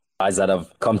know, guys that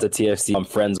have come to TFC I'm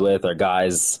friends with, or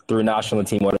guys through national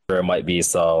team, whatever it might be.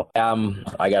 So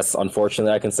I guess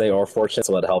unfortunately I can say, or fortunate,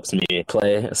 so it helps me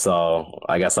play. So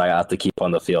I guess I have to keep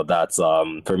on the field. That's for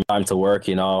me, time to work,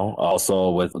 you know.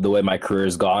 Also with the way my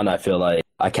career's gone, I feel like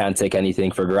I can't take anything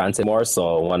for granted more.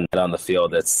 So when I get on the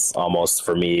field, it's almost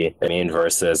for me,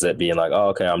 versus it being like, oh,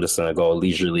 okay, I'm just going to go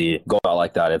leisurely go out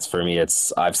like that. It's for me,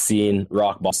 I've seen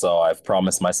rock bottom. So I've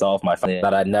promised myself, my family,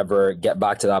 that I'd never get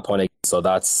back to that point again. So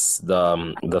that's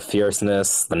the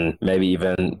fierceness and maybe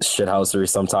even shithousery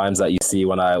sometimes that you see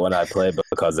when I play, but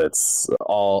because it's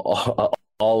all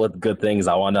with good things.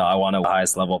 I want the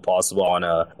highest level possible. I want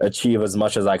to achieve as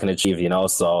much as I can achieve, you know?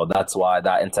 So that's why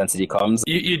that intensity comes.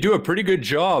 You do a pretty good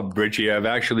job, Richie, of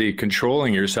actually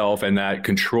controlling yourself and that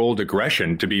controlled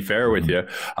aggression, to be fair with you.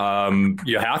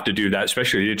 You have to do that,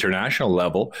 especially at the international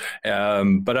level.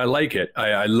 But I like it.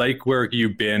 I like where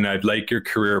you've been. I like your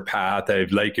career path. I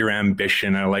like your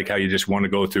ambition. I like how you just want to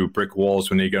go through brick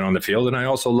walls when you get on the field. And I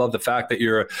also love the fact that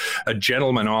you're a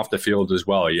gentleman off the field as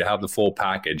well. You have the full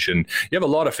package, and you have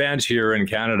a lot of fans here in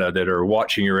Canada that are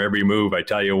watching your every move. I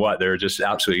tell you what, they're just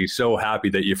absolutely so happy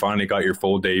that you finally got your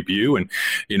full debut. And,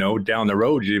 you know, down the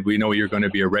road, we know you're going to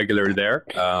be a regular there.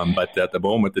 But at the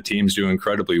moment, the team's doing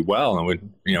incredibly well. And we,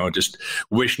 you know, just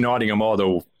wish Nottingham all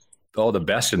the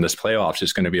best in this playoffs.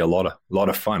 It's going to be a lot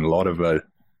of fun, a lot of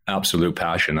absolute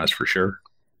passion, that's for sure.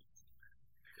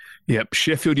 Yep,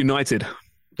 Sheffield United,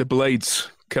 the Blades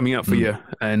coming up for you.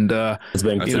 And that's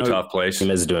a tough place. The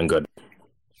team is doing good.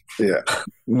 Yeah,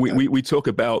 we talk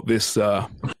about this, the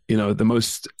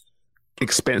most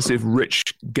expensive, rich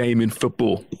game in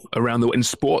football around in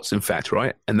sports, in fact,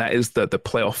 right? And that is the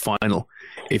playoff final,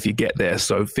 if you get there.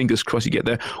 So fingers crossed you get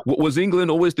there. Was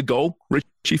England always the goal,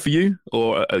 Richie, for you,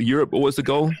 or Europe always the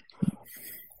goal?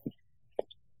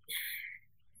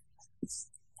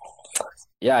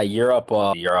 Yeah, Europe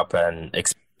and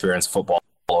experience football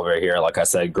over here. Like I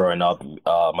said, growing up,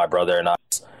 my brother and I,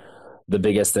 the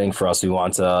biggest thing for us, we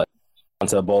want to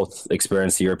both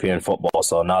experience European football.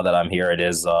 So now that I'm here, it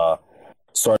is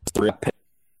sort of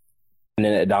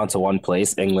pinning it down to one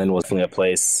place. England was definitely a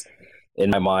place in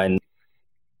my mind.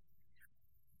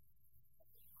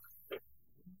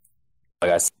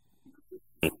 Like I said,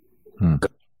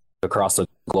 across the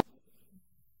globe,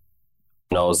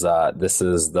 knows that this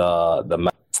is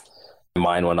the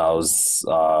mind. When I was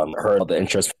heard the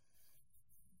interest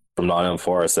from Nottingham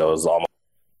Forest, it was almost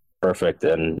perfect.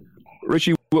 And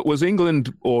Richie, was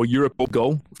England or Europe a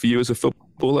goal for you as a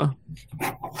footballer?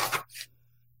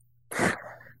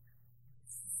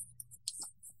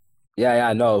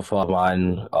 Yeah, no. For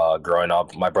mine, growing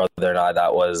up, my brother and I,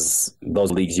 that was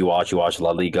those leagues you watch. You watch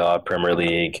La Liga, Premier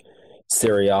League,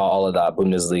 Serie A, all of that,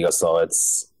 Bundesliga. So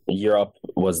it's Europe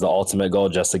was the ultimate goal,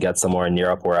 just to get somewhere in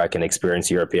Europe where I can experience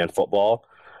European football.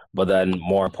 But then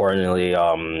more importantly,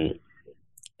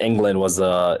 England was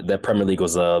the Premier League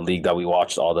was a league that we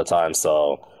watched all the time.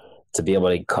 So to be able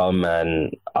to come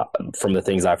and from the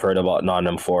things I've heard about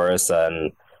Nottingham Forest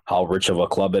and how rich of a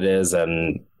club it is,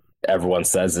 and everyone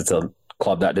says it's a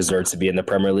club that deserves to be in the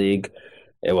Premier League,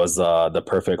 it was the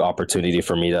perfect opportunity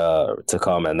for me to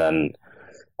come. And then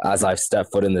as I've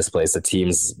stepped foot in this place, the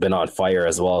team's been on fire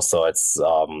as well. So it's,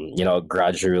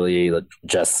 gradually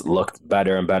just looked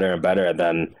better and better and better. And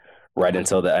then right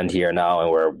until the end here now, and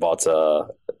we're about to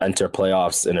enter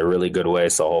playoffs in a really good way.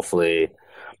 So hopefully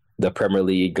the Premier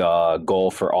League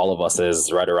goal for all of us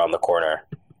is right around the corner.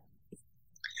 Do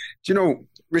you know,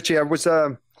 Richie, I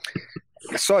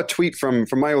saw a tweet from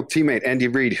my old teammate, Andy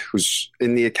Reid, who's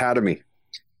in the academy.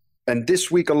 And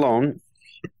this week alone,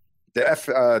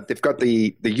 they've got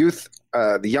the youth,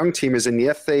 the young team is in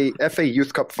the FA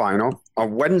Youth Cup final.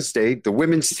 On Wednesday, the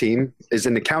women's team is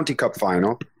in the County Cup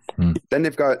final. Then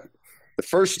they've got the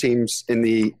first teams in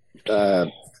the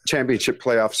championship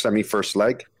playoff semi-first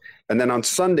leg. And then on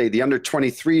Sunday, the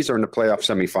under-23s are in the playoff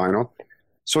semi-final.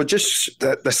 So just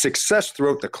the success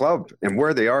throughout the club and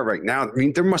where they are right now, I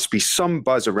mean, there must be some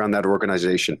buzz around that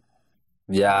organization.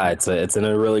 Yeah, it's in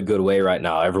a really good way right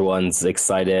now. Everyone's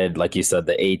excited. Like you said,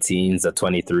 the 18s, the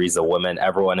 23s, the women,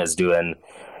 everyone is doing,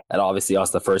 and obviously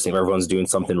us, the first team, everyone's doing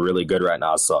something really good right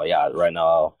now. So yeah, right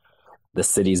now the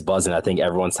city's buzzing. I think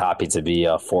everyone's happy to be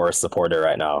a Forest supporter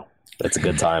right now. It's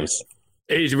good times.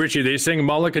 Hey, Richie, they sing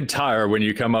Mulligan Tire when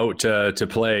you come out to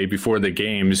play before the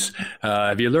games.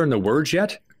 Have you learned the words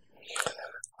yet?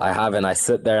 I haven't. I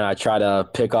sit there and I try to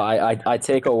pick. I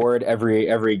take a word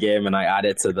every game and I add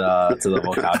it to the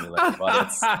vocabulary.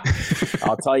 But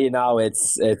I'll tell you now,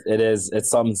 it's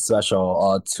something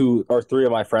special. 2 or 3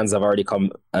 of my friends have already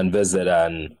come and visit,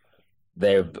 and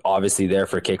they're obviously there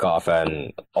for kickoff,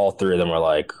 and all 3 of them were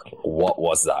like, "What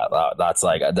was that?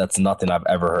 That's nothing I've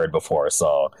ever heard before."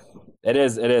 So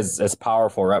it's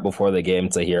powerful right before the game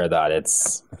to hear that.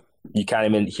 You can't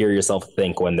even hear yourself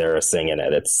think when they're singing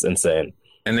it. It's insane.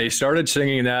 And they started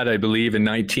singing that, I believe, in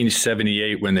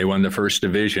 1978 when they won the first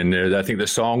division. I think the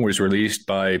song was released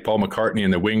by Paul McCartney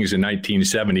and the Wings in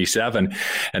 1977,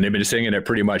 and they've been singing it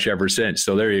pretty much ever since.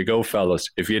 So there you go, fellas.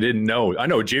 If you didn't know, I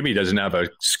know Jimmy doesn't have a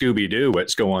Scooby-Doo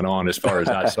what's going on as far as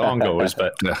that song goes,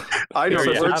 but I know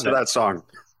the words to that song.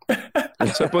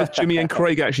 So both Jimmy and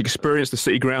Craig actually experienced the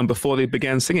City Ground before they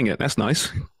began singing it. That's nice.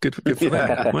 Good for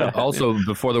them. Well, also,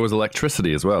 before there was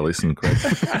electricity as well, at least in Craig.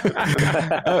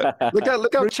 Look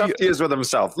how chuffed he is with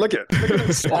himself. Look at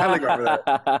him smiling over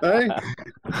there.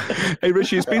 Hey,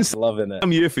 Richie, it's been loving it.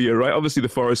 Some year for you, right? Obviously, the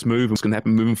Forest move was going to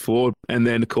happen moving forward, and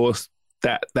then, of course,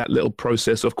 that little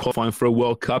process of qualifying for a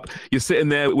World Cup. You're sitting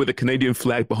there with a Canadian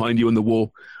flag behind you on the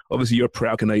wall. Obviously, you're a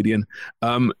proud Canadian.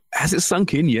 Has it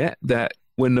sunk in yet that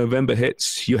when November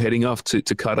hits, you're heading off to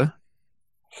Qatar?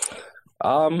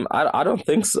 I don't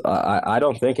think so. I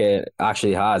don't think it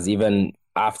actually has. Even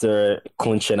after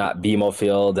clinching at BMO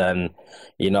Field and,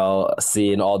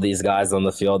 seeing all these guys on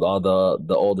the field, all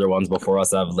the older ones before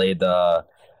us have laid the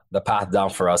path down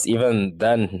for us. Even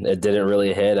then, it didn't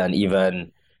really hit. And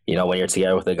even, when you're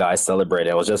together with the guys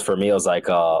celebrating, it was just, for me, it was like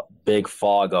a big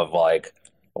fog of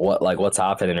what's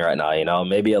happening right now,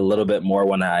 maybe a little bit more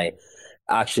when I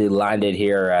actually landed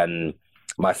here and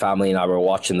my family and I were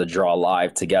watching the draw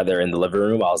live together in the living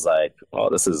room. I was like, oh,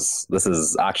 this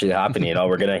is actually happening.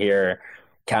 We're going to hear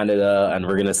Canada and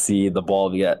we're going to see the ball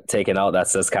get taken out that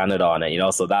says Canada on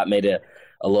it, so that made it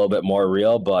a little bit more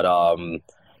real. But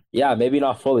yeah, maybe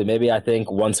not fully. Maybe I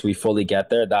think once we fully get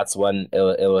there, that's when it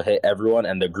will hit everyone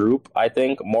and the group, I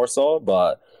think, more so.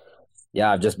 But yeah,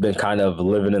 I've just been kind of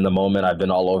living in the moment. I've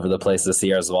been all over the place this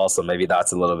year as well, so maybe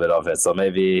that's a little bit of it. So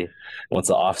maybe once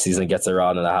the off season gets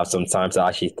around and I have some time to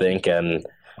actually think and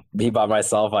be by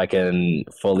myself, I can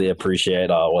fully appreciate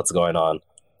what's going on.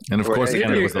 And of course,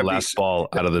 Canada was the last ball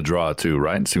out of the draw too,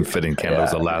 right? It seemed fitting. Canada was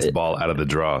the last ball out of the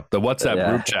draw. The WhatsApp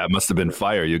group chat must have been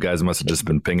fire. You guys must have just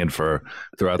been pinging throughout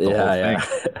the whole thing.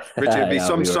 Richard, it'd be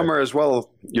some summer as well.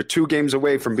 You're 2 games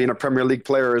away from being a Premier League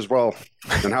player as well.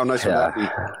 And how nice would that be?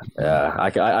 Yeah,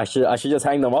 I should just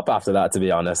hang them up after that, to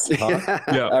be honest. Huh?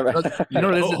 Yeah.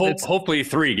 Hopefully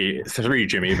 3,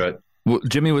 Jimmy, but. Well,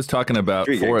 Jimmy was talking about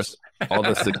Forest, all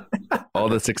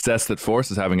the success that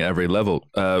Forest is having at every level.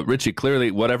 Richie,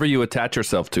 clearly, whatever you attach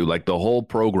yourself to, like the whole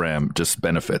program just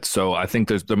benefits. So I think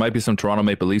there might be some Toronto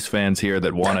Maple Leafs fans here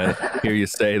that want to hear you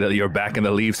say that you're back in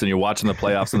the Leafs and you're watching the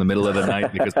playoffs in the middle of the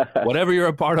night, because whatever you're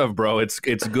a part of, bro, it's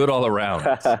good all around.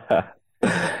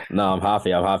 No, I'm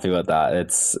happy. I'm happy with that.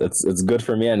 It's good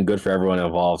for me and good for everyone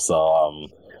involved. So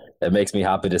it makes me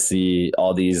happy to see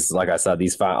all these, like I said,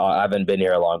 these fans. I haven't been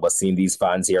here long, but seeing these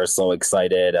fans here so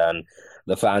excited, and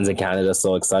the fans in Canada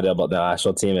so excited about the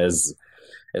national team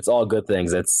it's all good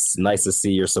things. It's nice to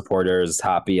see your supporters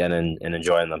happy and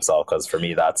enjoying themselves, because for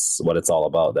me, that's what it's all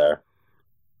about there.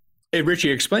 Hey,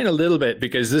 Richie, explain a little bit,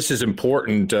 because this is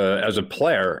important as a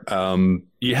player.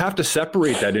 You have to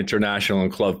separate that international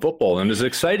and club football. And as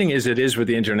exciting as it is with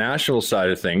the international side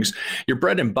of things, your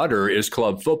bread and butter is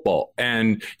club football.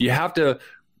 And you have to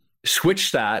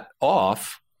switch that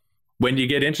off when you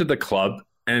get into the club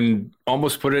and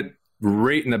almost put it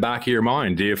right in the back of your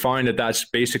mind. Do you find that that's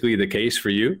basically the case for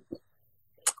you?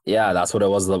 Yeah, that's what it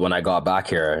was when I got back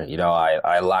here.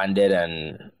 I landed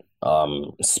and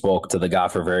spoke to the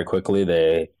gaffer very quickly.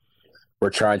 They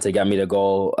were trying to get me to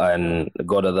go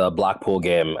to the Blackpool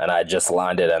game, and I just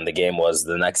landed, and the game was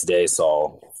the next day.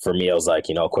 So for me, it was like,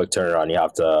 quick turnaround. You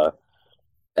have to,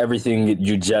 everything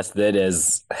you just did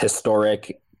is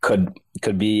historic, could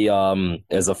be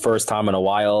is the first time in a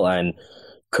while, and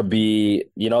could be,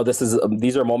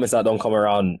 these are moments that don't come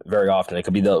around very often. It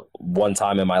could be the one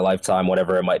time in my lifetime,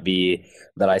 whatever it might be,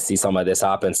 that I see something like this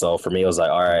happen. So for me, it was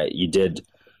like, all right,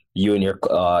 you and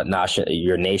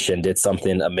your nation did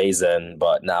something amazing,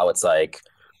 but now it's like,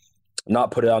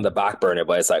 not put it on the back burner,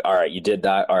 but it's like, all right, you did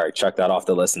that. All right, check that off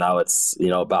the list. Now it's,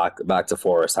 back to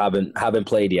Forest. Haven't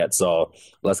played yet, so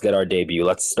let's get our debut.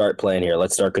 Let's start playing here.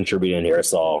 Let's start contributing here.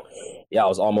 So yeah, I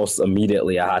was almost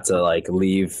immediately, I had to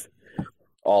leave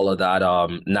all of that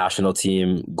national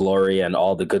team glory and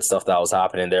all the good stuff that was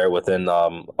happening there within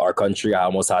our country. I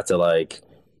almost had to like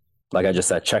I just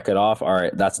said, check it off. All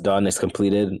right, that's done. It's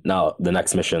completed. Now the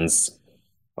next mission's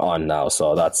on now.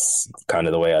 So that's kind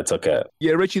of the way I took it.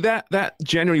 Yeah, Richie, that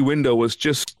January window was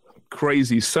just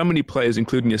crazy. So many players,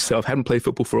 including yourself, hadn't played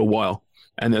football for a while.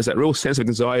 And there's that real sense of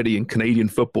anxiety in Canadian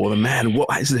football. And man,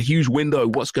 this is a huge window.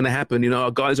 What's going to happen?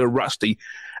 Our guys are rusty.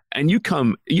 And you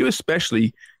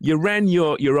ran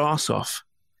your ass off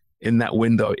in that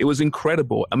window. It was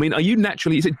incredible. I mean,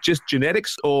 is it just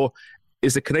genetics, or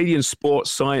is the Canadian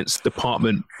Sports Science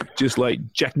Department just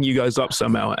jacking you guys up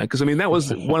somehow? Because, that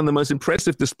was one of the most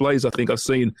impressive displays I think I've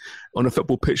seen on a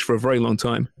football pitch for a very long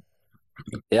time.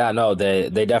 Yeah, no, they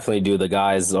definitely do. The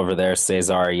guys over there,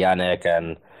 Cesar, Yannick,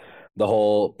 and the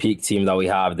whole peak team that we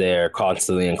have, they're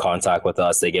constantly in contact with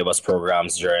us. They gave us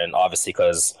programs during, obviously,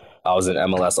 because I was in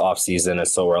MLS off season, and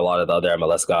so were a lot of the other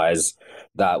MLS guys,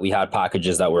 that we had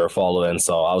packages that we were following.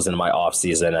 So I was in my off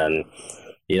season and,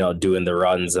 doing the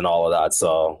runs and all of that.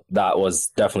 So that was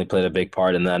definitely played a big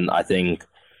part. And then I think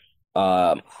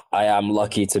I am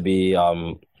lucky to be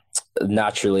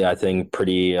naturally, I think,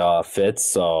 pretty fit.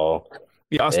 So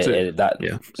yeah,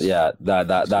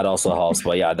 that also helps.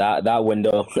 But yeah, that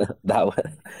window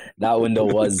that window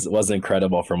was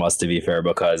incredible from us, to be fair,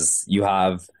 because you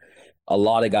have a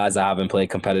lot of guys that haven't played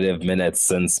competitive minutes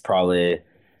since probably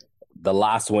the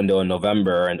last window in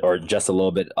November, or just a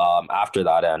little bit after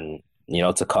that. And,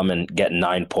 to come and get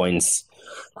 9 points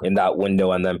in that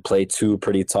window and then play two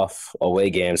pretty tough away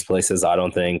games, places I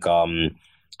don't think,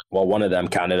 one of them,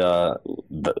 Canada,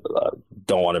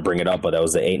 don't want to bring it up, but that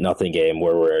was the 8-0 game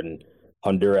where we're in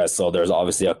Honduras. So there's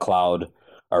obviously a cloud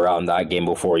around that game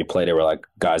before we played it, where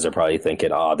guys are probably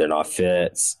thinking, they're not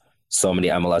fit. So many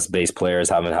MLS-based players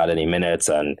haven't had any minutes.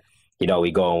 And,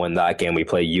 we go and win that game. We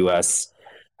play U.S.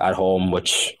 at home,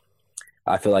 which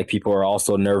I feel like people are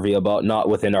also nervy about, not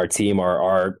within our team or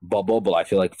our bubble, but I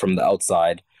feel like from the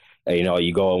outside,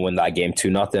 you go and win that game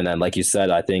 2-0. And like you said,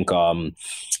 I think a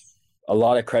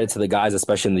lot of credit to the guys,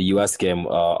 especially in the U.S. game.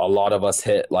 A lot of us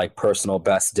hit personal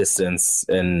best distance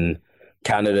in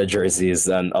Canada jerseys,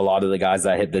 and a lot of the guys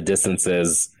that hit the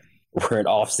distances were in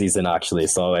off season, actually.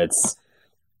 So it's,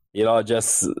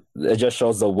 it just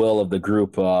shows the will of the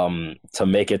group to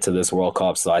make it to this World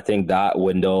Cup. So I think that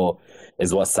window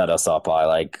is what set us up.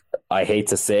 I hate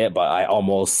to say it, but I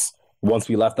almost, once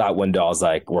we left that window, I was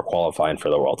like, we're qualifying for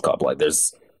the World Cup.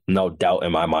 There's no doubt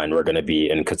in my mind we're going to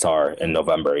be in Qatar in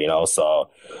November,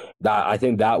 So that, I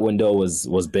think that window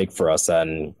was big for us.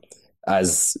 And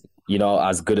as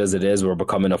as good as it is, we're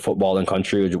becoming a footballing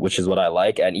country, which is what I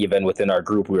like. And even within our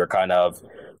group, we were kind of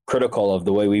critical of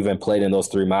the way we even played in those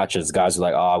 3 matches. Guys were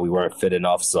like, we weren't fit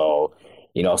enough. So,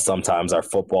 sometimes our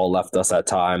football left us at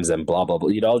times and blah, blah,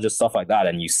 blah, just stuff like that.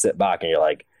 And you sit back and you're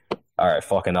like, all right,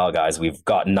 fucking hell, guys, we've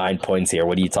got 9 points here.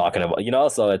 What are you talking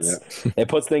about? So it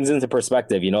puts things into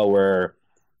perspective, where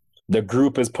the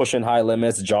group is pushing high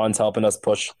limits. John's helping us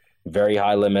push very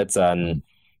high limits. And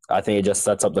I think it just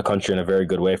sets up the country in a very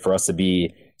good way for us to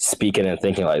be speaking and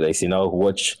thinking like this,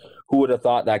 who would have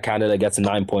thought that Canada gets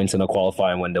 9 points in a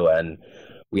qualifying window, and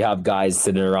we have guys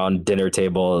sitting around dinner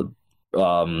table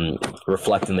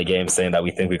reflecting the game, saying that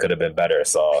we think we could have been better.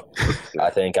 So I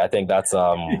think that's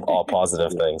all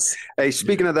positive things. Hey,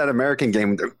 speaking of that American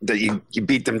game that you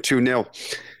beat them 2-0,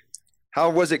 how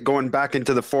was it going back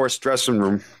into the Forest dressing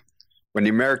room when the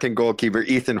American goalkeeper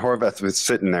Ethan Horvath was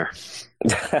sitting there?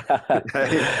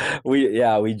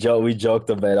 we joked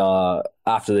a bit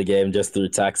after the game, just through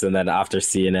text, and then after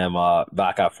seeing him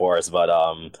back at Forest. But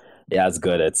yeah, it's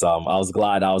good. It's I was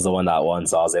glad I was the one that won,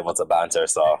 so I was able to banter.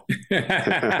 So,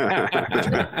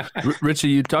 Richie,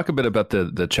 you talk a bit about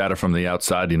the chatter from the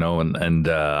outside, and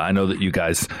I know that you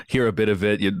guys hear a bit of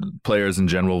it. Players in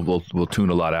general will tune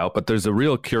a lot out, but there's a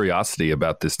real curiosity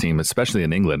about this team, especially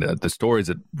in England. The stories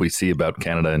that we see about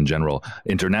Canada in general,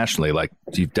 internationally, like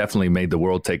you've definitely made the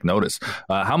world take notice.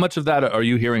 How much of that are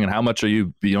you hearing, and how much are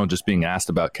you just being asked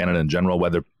about Canada in general?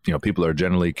 Whether people are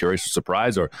generally curious or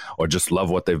surprised, or just love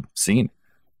what they've seen.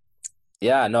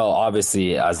 Yeah, no,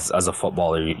 obviously as a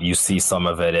footballer, you see some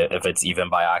of it. If it's even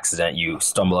by accident, you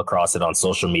stumble across it on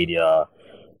social media,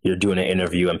 you're doing an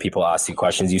interview and people ask you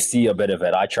questions, you see a bit of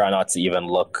it. I try not to even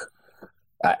look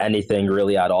at anything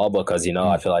really at all, because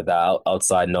I feel like that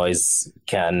outside noise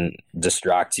can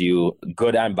distract you,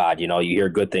 good and bad. You hear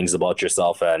good things about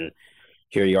yourself, and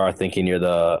here you are thinking you're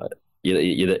the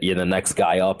next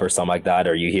guy up or something like that,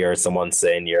 or you hear someone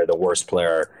saying you're the worst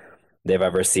player they've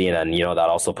ever seen, and that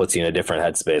also puts you in a different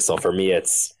headspace. So for me,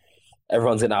 it's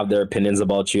everyone's gonna have their opinions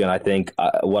about you, and I think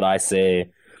what I say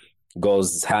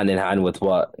goes hand in hand with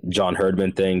what John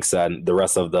Herdman thinks and the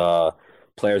rest of the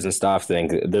players and staff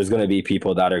think. There's going to be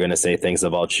people that are going to say things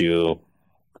about you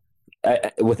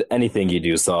with anything you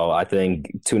do. So I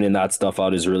think tuning that stuff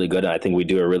out is really good, and I think we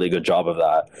do a really good job of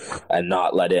that, and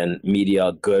not let in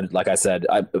media good. Like I said,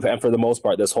 and for the most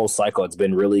part, this whole cycle, it's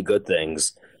been really good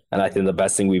things, and I think the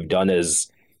best thing we've done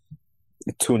is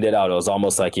tuned it out. It was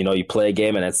almost like, you play a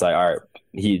game and it's like, all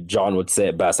right, John would say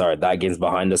it best, all right, that game's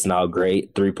behind us now,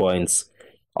 great, 3 points,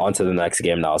 on to the next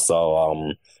game now.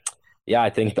 So yeah, I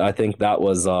think that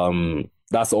was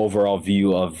that's the overall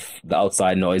view of the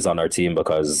outside noise on our team,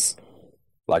 because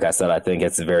like I said, I think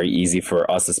it's very easy for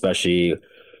us, especially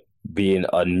being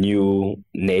a new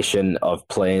nation of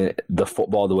playing the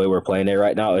football the way we're playing it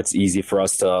right now. It's easy for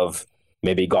us to have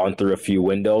maybe gone through a few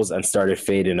windows and started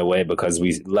fading away because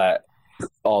we let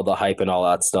all the hype and all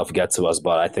that stuff get to us.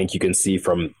 But I think you can see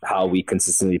from how we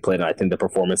consistently played, and I think the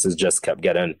performances just kept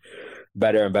getting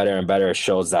better and better and better. It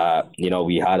shows that,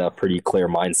 we had a pretty clear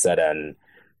mindset and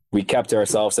we kept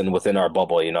ourselves and within our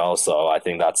bubble, so I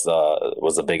think that's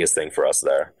was the biggest thing for us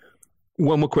there.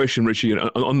 One more question, Richie.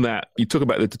 On that, you talk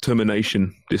about the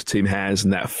determination this team has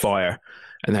and that fire,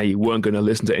 and how you weren't going to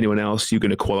listen to anyone else. You're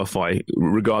going to qualify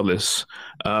regardless.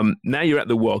 Now you're at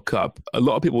the World Cup. A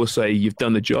lot of people will say you've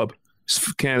done the job.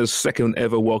 It's Canada's second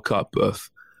ever World Cup berth.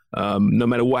 No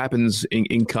matter what happens in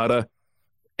Qatar,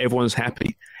 everyone's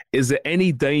happy. Is there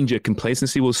any danger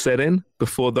complacency will set in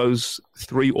before those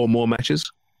 3 or more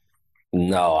matches?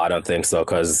 No, I don't think so,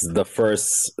 because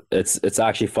it's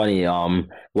actually funny.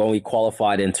 When we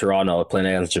qualified in Toronto playing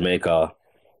against Jamaica,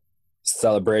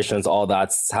 celebrations, all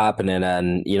that's happening,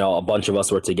 and a bunch of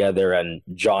us were together, and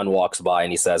John walks by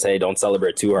and he says, "Hey, don't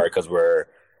celebrate too hard, because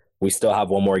we still have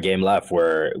one more game left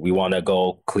where we want to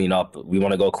go clean up. We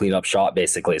want to go clean up shop,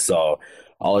 basically." So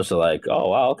all of us are like, "Oh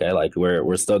wow, okay, like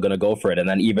we're still gonna go for it." And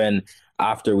then even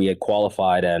after we had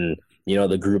qualified, and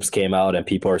the groups came out, and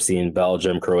people are seeing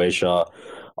Belgium, Croatia,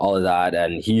 all of that,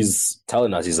 and he's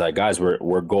telling us, he's like, "Guys,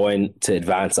 we're going to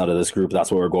advance out of this group. That's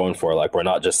what we're going for. Like, we're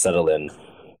not just settling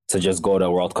to just go to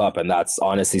a World Cup." And that's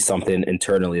honestly something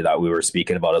internally that we were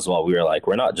speaking about as well. We were like,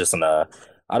 we're not just I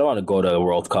don't want to go to the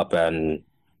World Cup and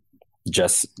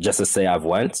just to say I've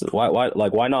went.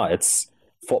 Why not? It's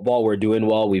football. We're doing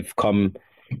well. We've come.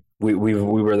 We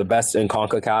were the best in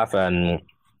CONCACAF, and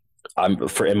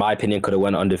in my opinion, could have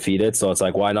went undefeated. So it's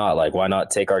like, why not? Like, why not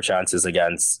take our chances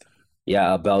against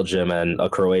a Belgium and a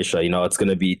Croatia? It's going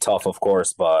to be tough, of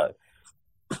course, but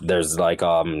there's like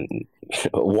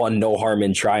no harm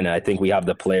in trying. I think we have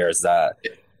the players that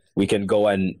we can go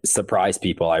and surprise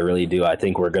people. I really do. I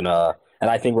think we're gonna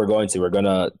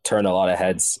turn a lot of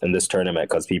heads in this tournament,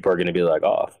 because people are gonna be like,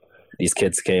 "Oh, these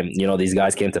kids came, these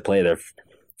guys came to play. They're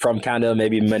from Canada."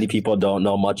 Maybe many people don't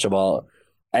know much about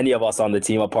any of us on the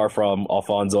team apart from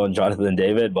Alfonso and Jonathan and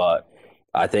David, but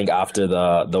I think after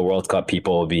the World Cup,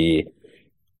 people will be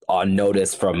on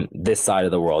notice from this side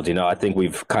of the world. I think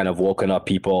we've kind of woken up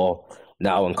people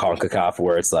now in CONCACAF,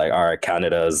 where it's like, all right,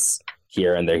 Canada's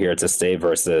here and they're here to stay,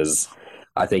 versus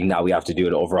I think now we have to do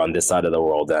it over on this side of the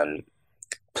world, and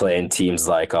playing teams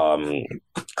like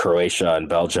Croatia and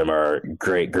Belgium are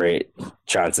great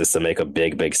chances to make a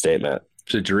big statement.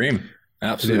 It's a dream.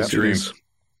 Absolute dream.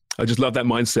 I just love that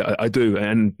mindset. I do.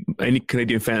 And any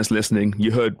Canadian fans listening,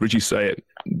 you heard Richie say it.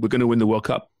 We're going to win the World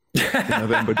Cup in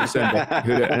November, December.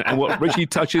 And what Richie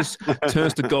touches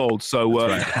turns to gold. So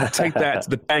take that to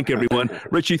the bank, everyone.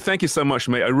 Richie, thank you so much,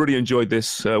 mate. I really enjoyed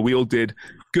this. We all did.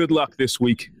 Good luck this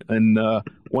week. And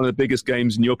one of the biggest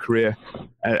games in your career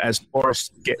as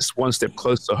Forest gets one step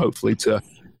closer, hopefully, to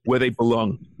where they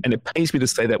belong. And it pains me to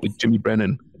say that with Jimmy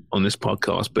Brennan on this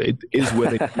podcast, but it is where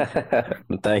they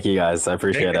Thank you, guys. I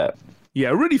appreciate it.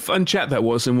 Yeah, a really fun chat that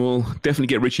was, and we'll definitely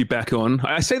get Richie back on.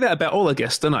 I say that about all our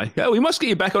guests, don't I? Yeah, we must get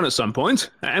you back on at some point,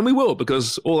 and we will,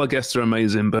 because all our guests are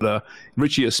amazing, but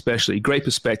Richie especially, great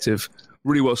perspective,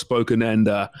 really well spoken, and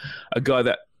a guy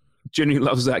that genuinely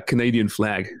loves that Canadian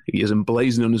flag. He is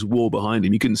emblazoned on his wall behind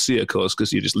him. You couldn't see it, of course,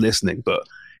 because you're just listening, but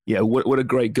yeah, what a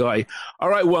great guy. All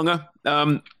right, Wonga,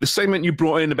 the segment you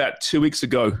brought in about 2 weeks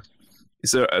ago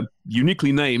is a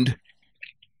uniquely named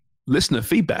listener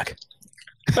feedback.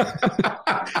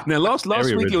 Now, last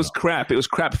week it was crap. It was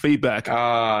crap feedback.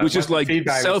 It was just like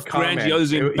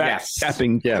self-grandiosing,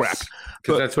 back-tapping crap.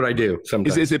 Because that's what I do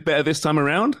sometimes. Is it better this time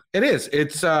around? It is.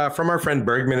 It's from our friend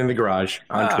Bergman in the Garage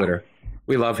on Twitter.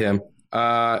 We love him.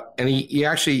 And he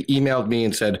actually emailed me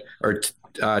and said, or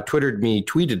tweeted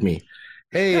me,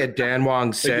 hey, Dan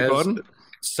Wong says,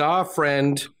 saw a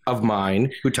friend of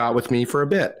mine who taught with me for a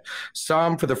bit. Saw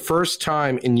him for the first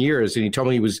time in years, and he told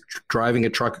me he was driving a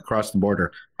truck across the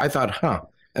border. I thought,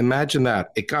 imagine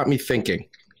that. It got me thinking,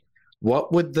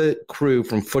 what would the crew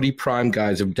from Footy Prime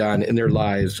guys have done in their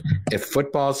lives if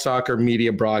football, soccer,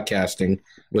 media broadcasting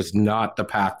was not the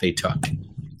path they took?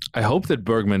 I hope that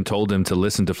Bergman told him to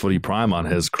listen to Footy Prime on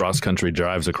his cross-country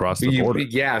drives across the border.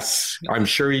 Yes, I'm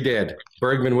sure he did.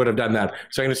 Bergman would have done that.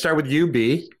 So I'm going to start with you,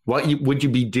 B. What would you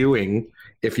be doing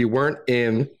if you weren't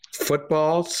in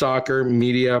football, soccer,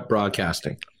 media,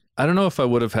 broadcasting? I don't know if I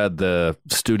would have had the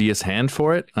studious hand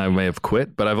for it. I may have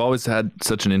quit, but I've always had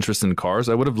such an interest in cars.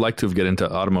 I would have liked to have get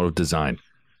into automotive design.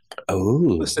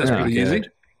 Oh, that's pretty easy.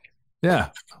 Yeah.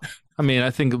 I mean,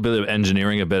 I think a bit of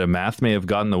engineering, a bit of math may have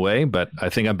gotten in the way, but I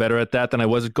think I'm better at that than I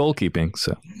was at goalkeeping.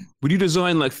 So, would you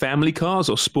design like family cars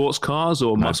or sports cars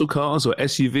or muscle cars or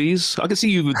SUVs? I can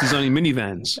see you designing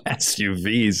minivans.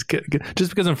 SUVs, just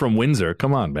because I'm from Windsor.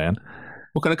 Come on, man.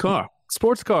 What kind of car?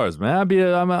 Sports cars, man.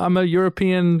 I'm a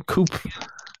European coupe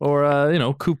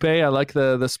or coupe. I like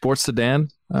the sports sedan.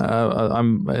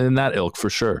 I'm in that ilk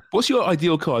for sure. What's your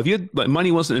ideal car? If you had,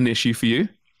 money wasn't an issue for you.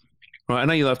 Right, I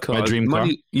know you love cars. My dream car?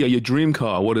 Yeah, your dream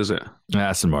car. What is it?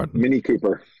 Aston Martin. Mini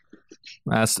Cooper.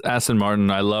 Aston Martin.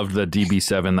 I loved the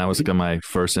DB7. That was my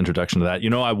first introduction to that.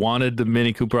 I wanted the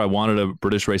Mini Cooper. I wanted a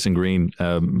British Racing Green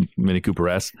Mini Cooper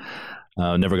S.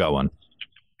 Never got one.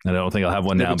 And I don't think I'll have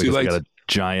one now because I got a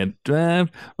giant...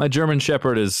 my German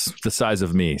Shepherd is the size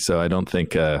of me, so I don't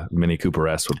think Mini Cooper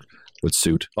S would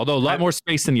suit. Although a lot more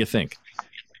space than you think.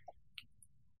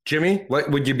 Jimmy,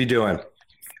 what would you be doing?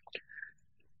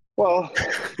 Well,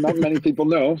 not many people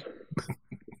know.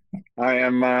 I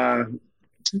am a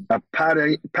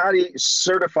PADI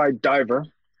certified diver,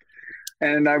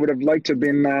 and I would have liked to have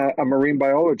been a marine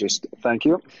biologist. Thank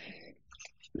you.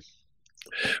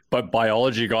 But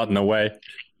biology got in the way.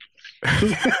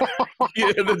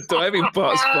 Yeah, the diving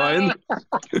part's fine.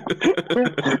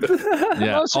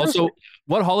 Yeah. Also,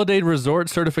 what holiday resort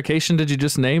certification did you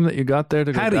just name that you got there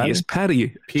to go PADI? It's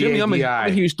PADI. Jimmy, I'm a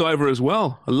huge diver as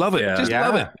well. I love it. Yeah.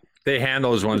 Love it. They hand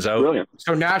those ones out. Brilliant.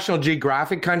 So National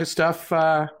Geographic kind of stuff,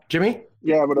 Jimmy?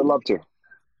 Yeah, I would have loved to.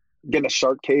 Getting a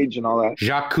shark cage and all that.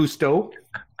 Jacques Cousteau?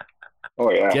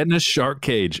 Oh, yeah. Getting a shark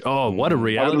cage. Oh, what a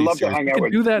reality I would love series. to hang We out can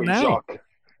with, do that with now. Jacques.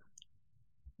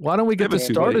 Why don't we get the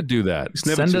star to do that?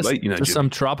 Send us to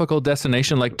some tropical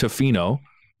destination like Tofino,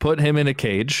 put him in a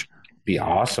cage. Be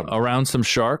awesome. Around some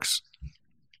sharks.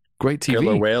 Great TV.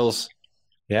 Killer whales.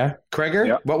 Yeah.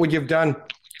 Kreger, what would you have done?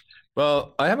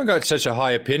 Well, I haven't got such a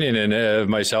high opinion in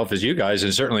myself as you guys,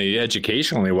 and certainly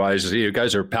educationally wise, you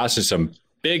guys are passing some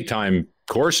big time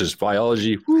courses.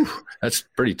 Biology, that's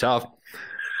pretty tough.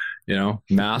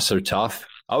 Maths are tough.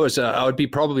 I would be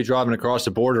probably driving across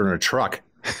the border in a truck.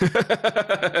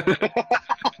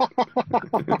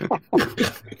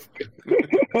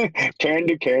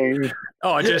 Candy cane.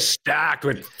 Oh, just stacked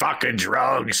with fucking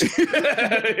drugs.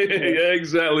 Yeah,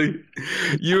 exactly.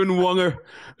 You and Wonger,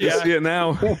 you see it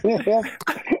now.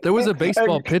 There was a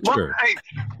baseball pitcher.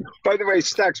 By the way,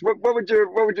 Stacks, what would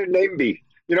your name be?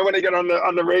 When they get on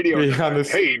the radio,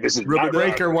 hey, this is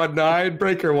Breaker 19,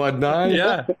 Breaker 19.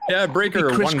 Yeah,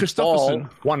 Breaker. Chris Christopherson.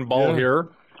 One ball here.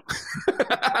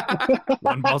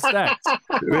 One ball stacks.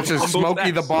 This is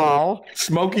Smokey the Ball.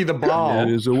 Smokey the Ball. Yeah,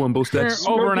 there's a one ball stacks.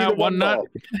 Over and out, one nut.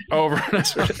 Over.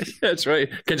 That's right.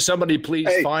 Can somebody please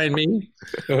find me?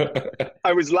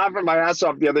 I was laughing my ass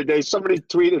off the other day. Somebody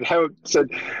tweeted out, said,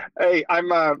 "Hey, I'm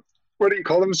what do you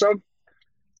call himself?"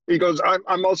 He goes,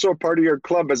 "I'm also a part of your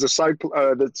club as a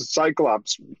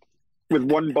Cyclops with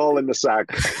one ball in the sack."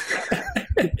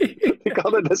 He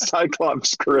called it the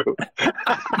Cyclops crew.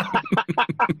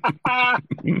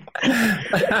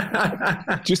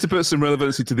 Just to put some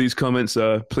relevancy to these comments,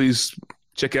 please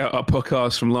check out our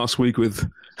podcast from last week with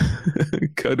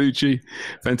Carducci.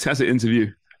 Fantastic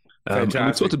interview. And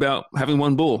we talked about having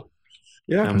one ball.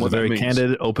 Yeah, and it was what a very that means.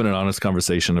 candid, open, and honest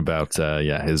conversation about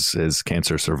his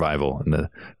cancer survival. And the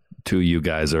two of you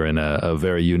guys are in a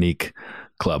very unique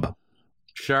club.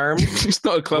 Charm. It's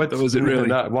not a club, though, is it really?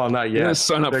 Not yet. Yeah,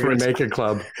 sign up They're for gonna it. make a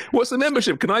club. What's the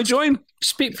membership? Can I join?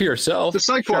 Speak for yourself. The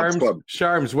Cyclops Club.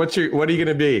 Charms, what are you going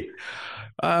to be?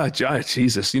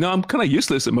 Jesus. I'm kind of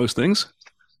useless at most things.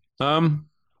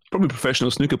 Probably professional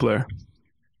snooker player.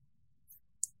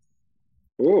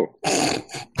 Ooh.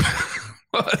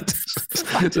 What?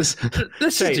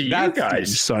 Listen to you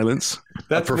guys. Silence.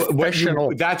 That's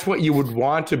professional. That's what you would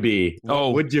want to be.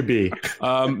 What would you be?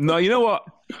 No, you know what?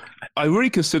 I really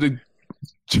considered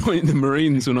joining the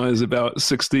Marines when I was about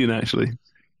 16, actually.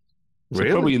 So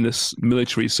Really? probably in this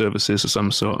military services of some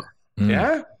sort.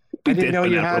 Yeah? I didn't know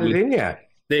you had it in you.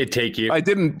 They'd take you. I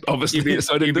didn't, obviously. You'd be, Yes,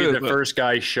 I didn't you'd be do the it, but- first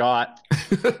guy shot.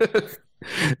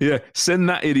 Yeah, send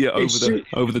that idiot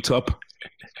over the top.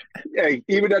 Hey,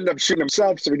 he would end up shooting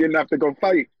himself, so he didn't have to go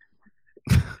fight.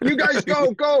 You guys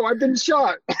go! I've been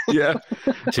shot. Yeah.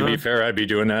 To be fair, I'd be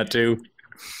doing that too.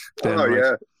 Damn Oh right.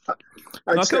 yeah.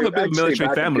 I come from a bit of a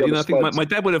military family. I think my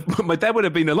dad would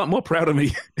have been a lot more proud of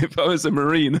me if I was a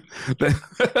Marine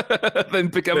than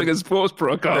becoming a sports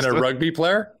broadcaster. And a rugby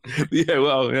player? Yeah,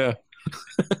 well, yeah.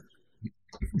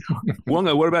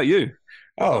 Wonga, what about you?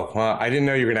 Oh, well, I didn't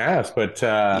know you were going to ask, but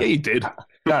Yeah, you did.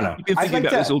 no. You've been thinking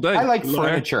about this all day. I like Liar.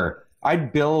 furniture.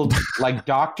 I'd build like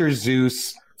Dr.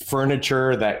 Zeus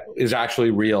furniture that is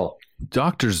actually real.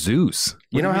 Dr. Zeus.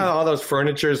 You know how all those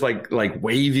furniture is like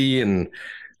wavy and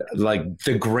like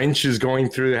the Grinch is going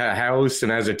through the house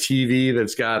and has a TV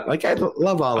that's got like I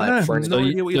love all that furniture. So,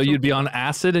 you'd be on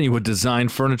acid and you would design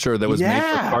furniture that was made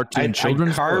for cartoon children.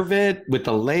 I'd carve it with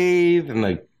the lathe and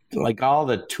like all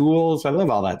the tools. I love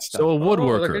all that stuff. So a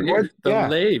woodworker.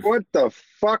 Lathe. What the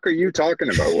fuck are you talking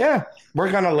about? Yeah,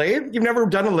 work on a lathe. You've never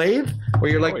done a lathe where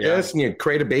you're like this and you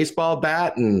create a baseball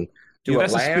bat and do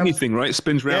That's a a lamp. spinny thing, right? It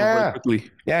spins round very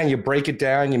quickly. Yeah, and you break it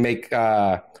down. You make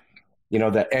the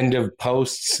end of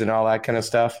posts and all that kind of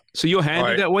stuff. So you're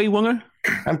handy that way, Wonga?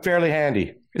 I'm fairly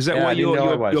handy. Is that Yeah, why I didn't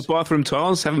know I was. your bathroom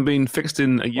tiles haven't been fixed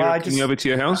in a year? Well, I Coming just- over to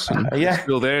your house, and yeah.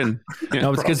 still there. And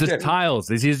No, it's because it's tiles.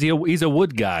 He's a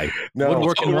wood guy. No.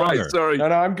 Woodworking Oh, right, runner. sorry. No,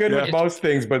 I'm good with most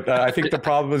things, but I think the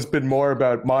problem has been more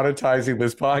about monetizing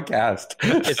this podcast.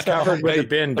 It's covered with a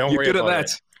bin. Don't You're worry good at about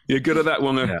that. it. You're good at that,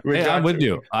 Wonga. Hey, I'm with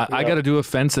you. I got to do a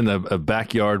fence in a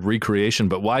backyard recreation,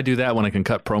 but why do that when I can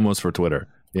cut promos for Twitter?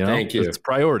 Thank you. It's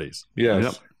priorities.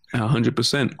 Yes. Yep,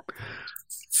 100%.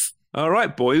 All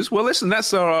right, boys. Well, listen,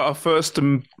 that's our first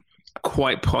and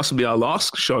quite possibly our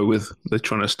last show with the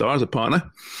Toronto Star as a partner.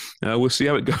 We'll see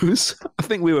how it goes. I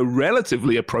think we were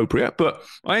relatively appropriate, but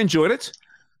I enjoyed it.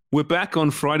 We're back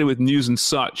on Friday with news and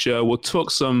such. We'll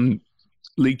talk some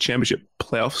League Championship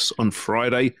playoffs on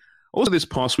Friday. Also, this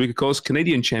past week, of course,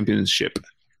 Canadian Championship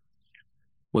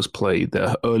was played,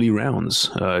 the early rounds.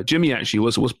 Jimmy actually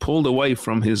was pulled away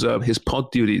from his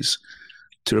pod duties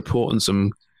to report on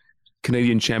some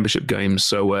Canadian Championship games.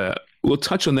 So we'll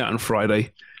touch on that on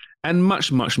Friday and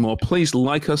much, much more. Please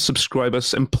like us, subscribe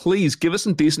us, and please give us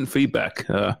some decent feedback.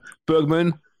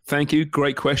 Bergman, thank you.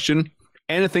 Great question.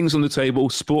 Anything's on the table,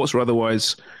 sports or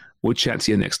otherwise. We'll chat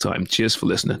to you next time. Cheers for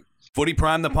listening. Footy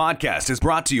Prime, the podcast, is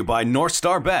brought to you by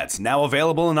NorthStar Bets, now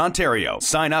available in Ontario.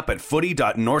 Sign up at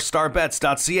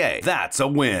footy.northstarbets.ca. That's a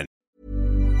win.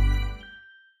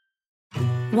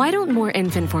 Why don't more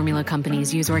infant formula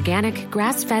companies use organic,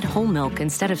 grass-fed whole milk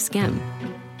instead of skim?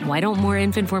 Why don't more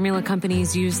infant formula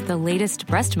companies use the latest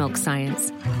breast milk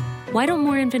science? Why don't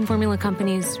more infant formula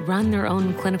companies run their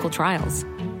own clinical trials?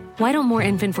 Why don't more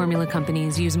infant formula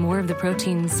companies use more of the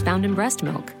proteins found in breast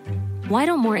milk? Why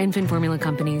don't more infant formula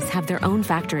companies have their own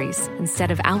factories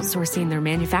instead of outsourcing their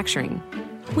manufacturing?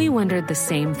 We wondered the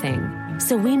same thing.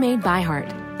 So we made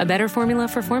ByHeart, a better formula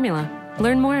for formula.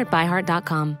 Learn more at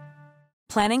byheart.com.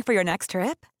 Planning for your next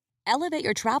trip? Elevate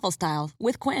your travel style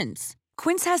with Quince.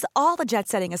 Quince has all the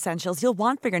jet-setting essentials you'll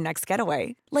want for your next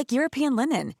getaway, like European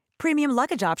linen, premium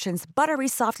luggage options, buttery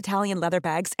soft Italian leather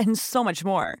bags, and so much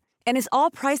more. And is all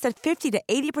priced at 50 to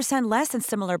 80% less than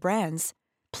similar brands.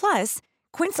 Plus,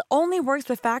 Quince only works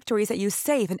with factories that use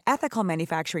safe and ethical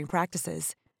manufacturing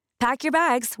practices. Pack your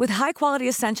bags with high-quality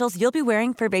essentials you'll be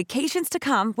wearing for vacations to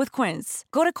come with Quince.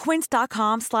 Go to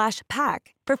quince.com/pack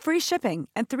for free shipping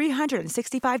and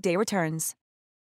 365-day returns.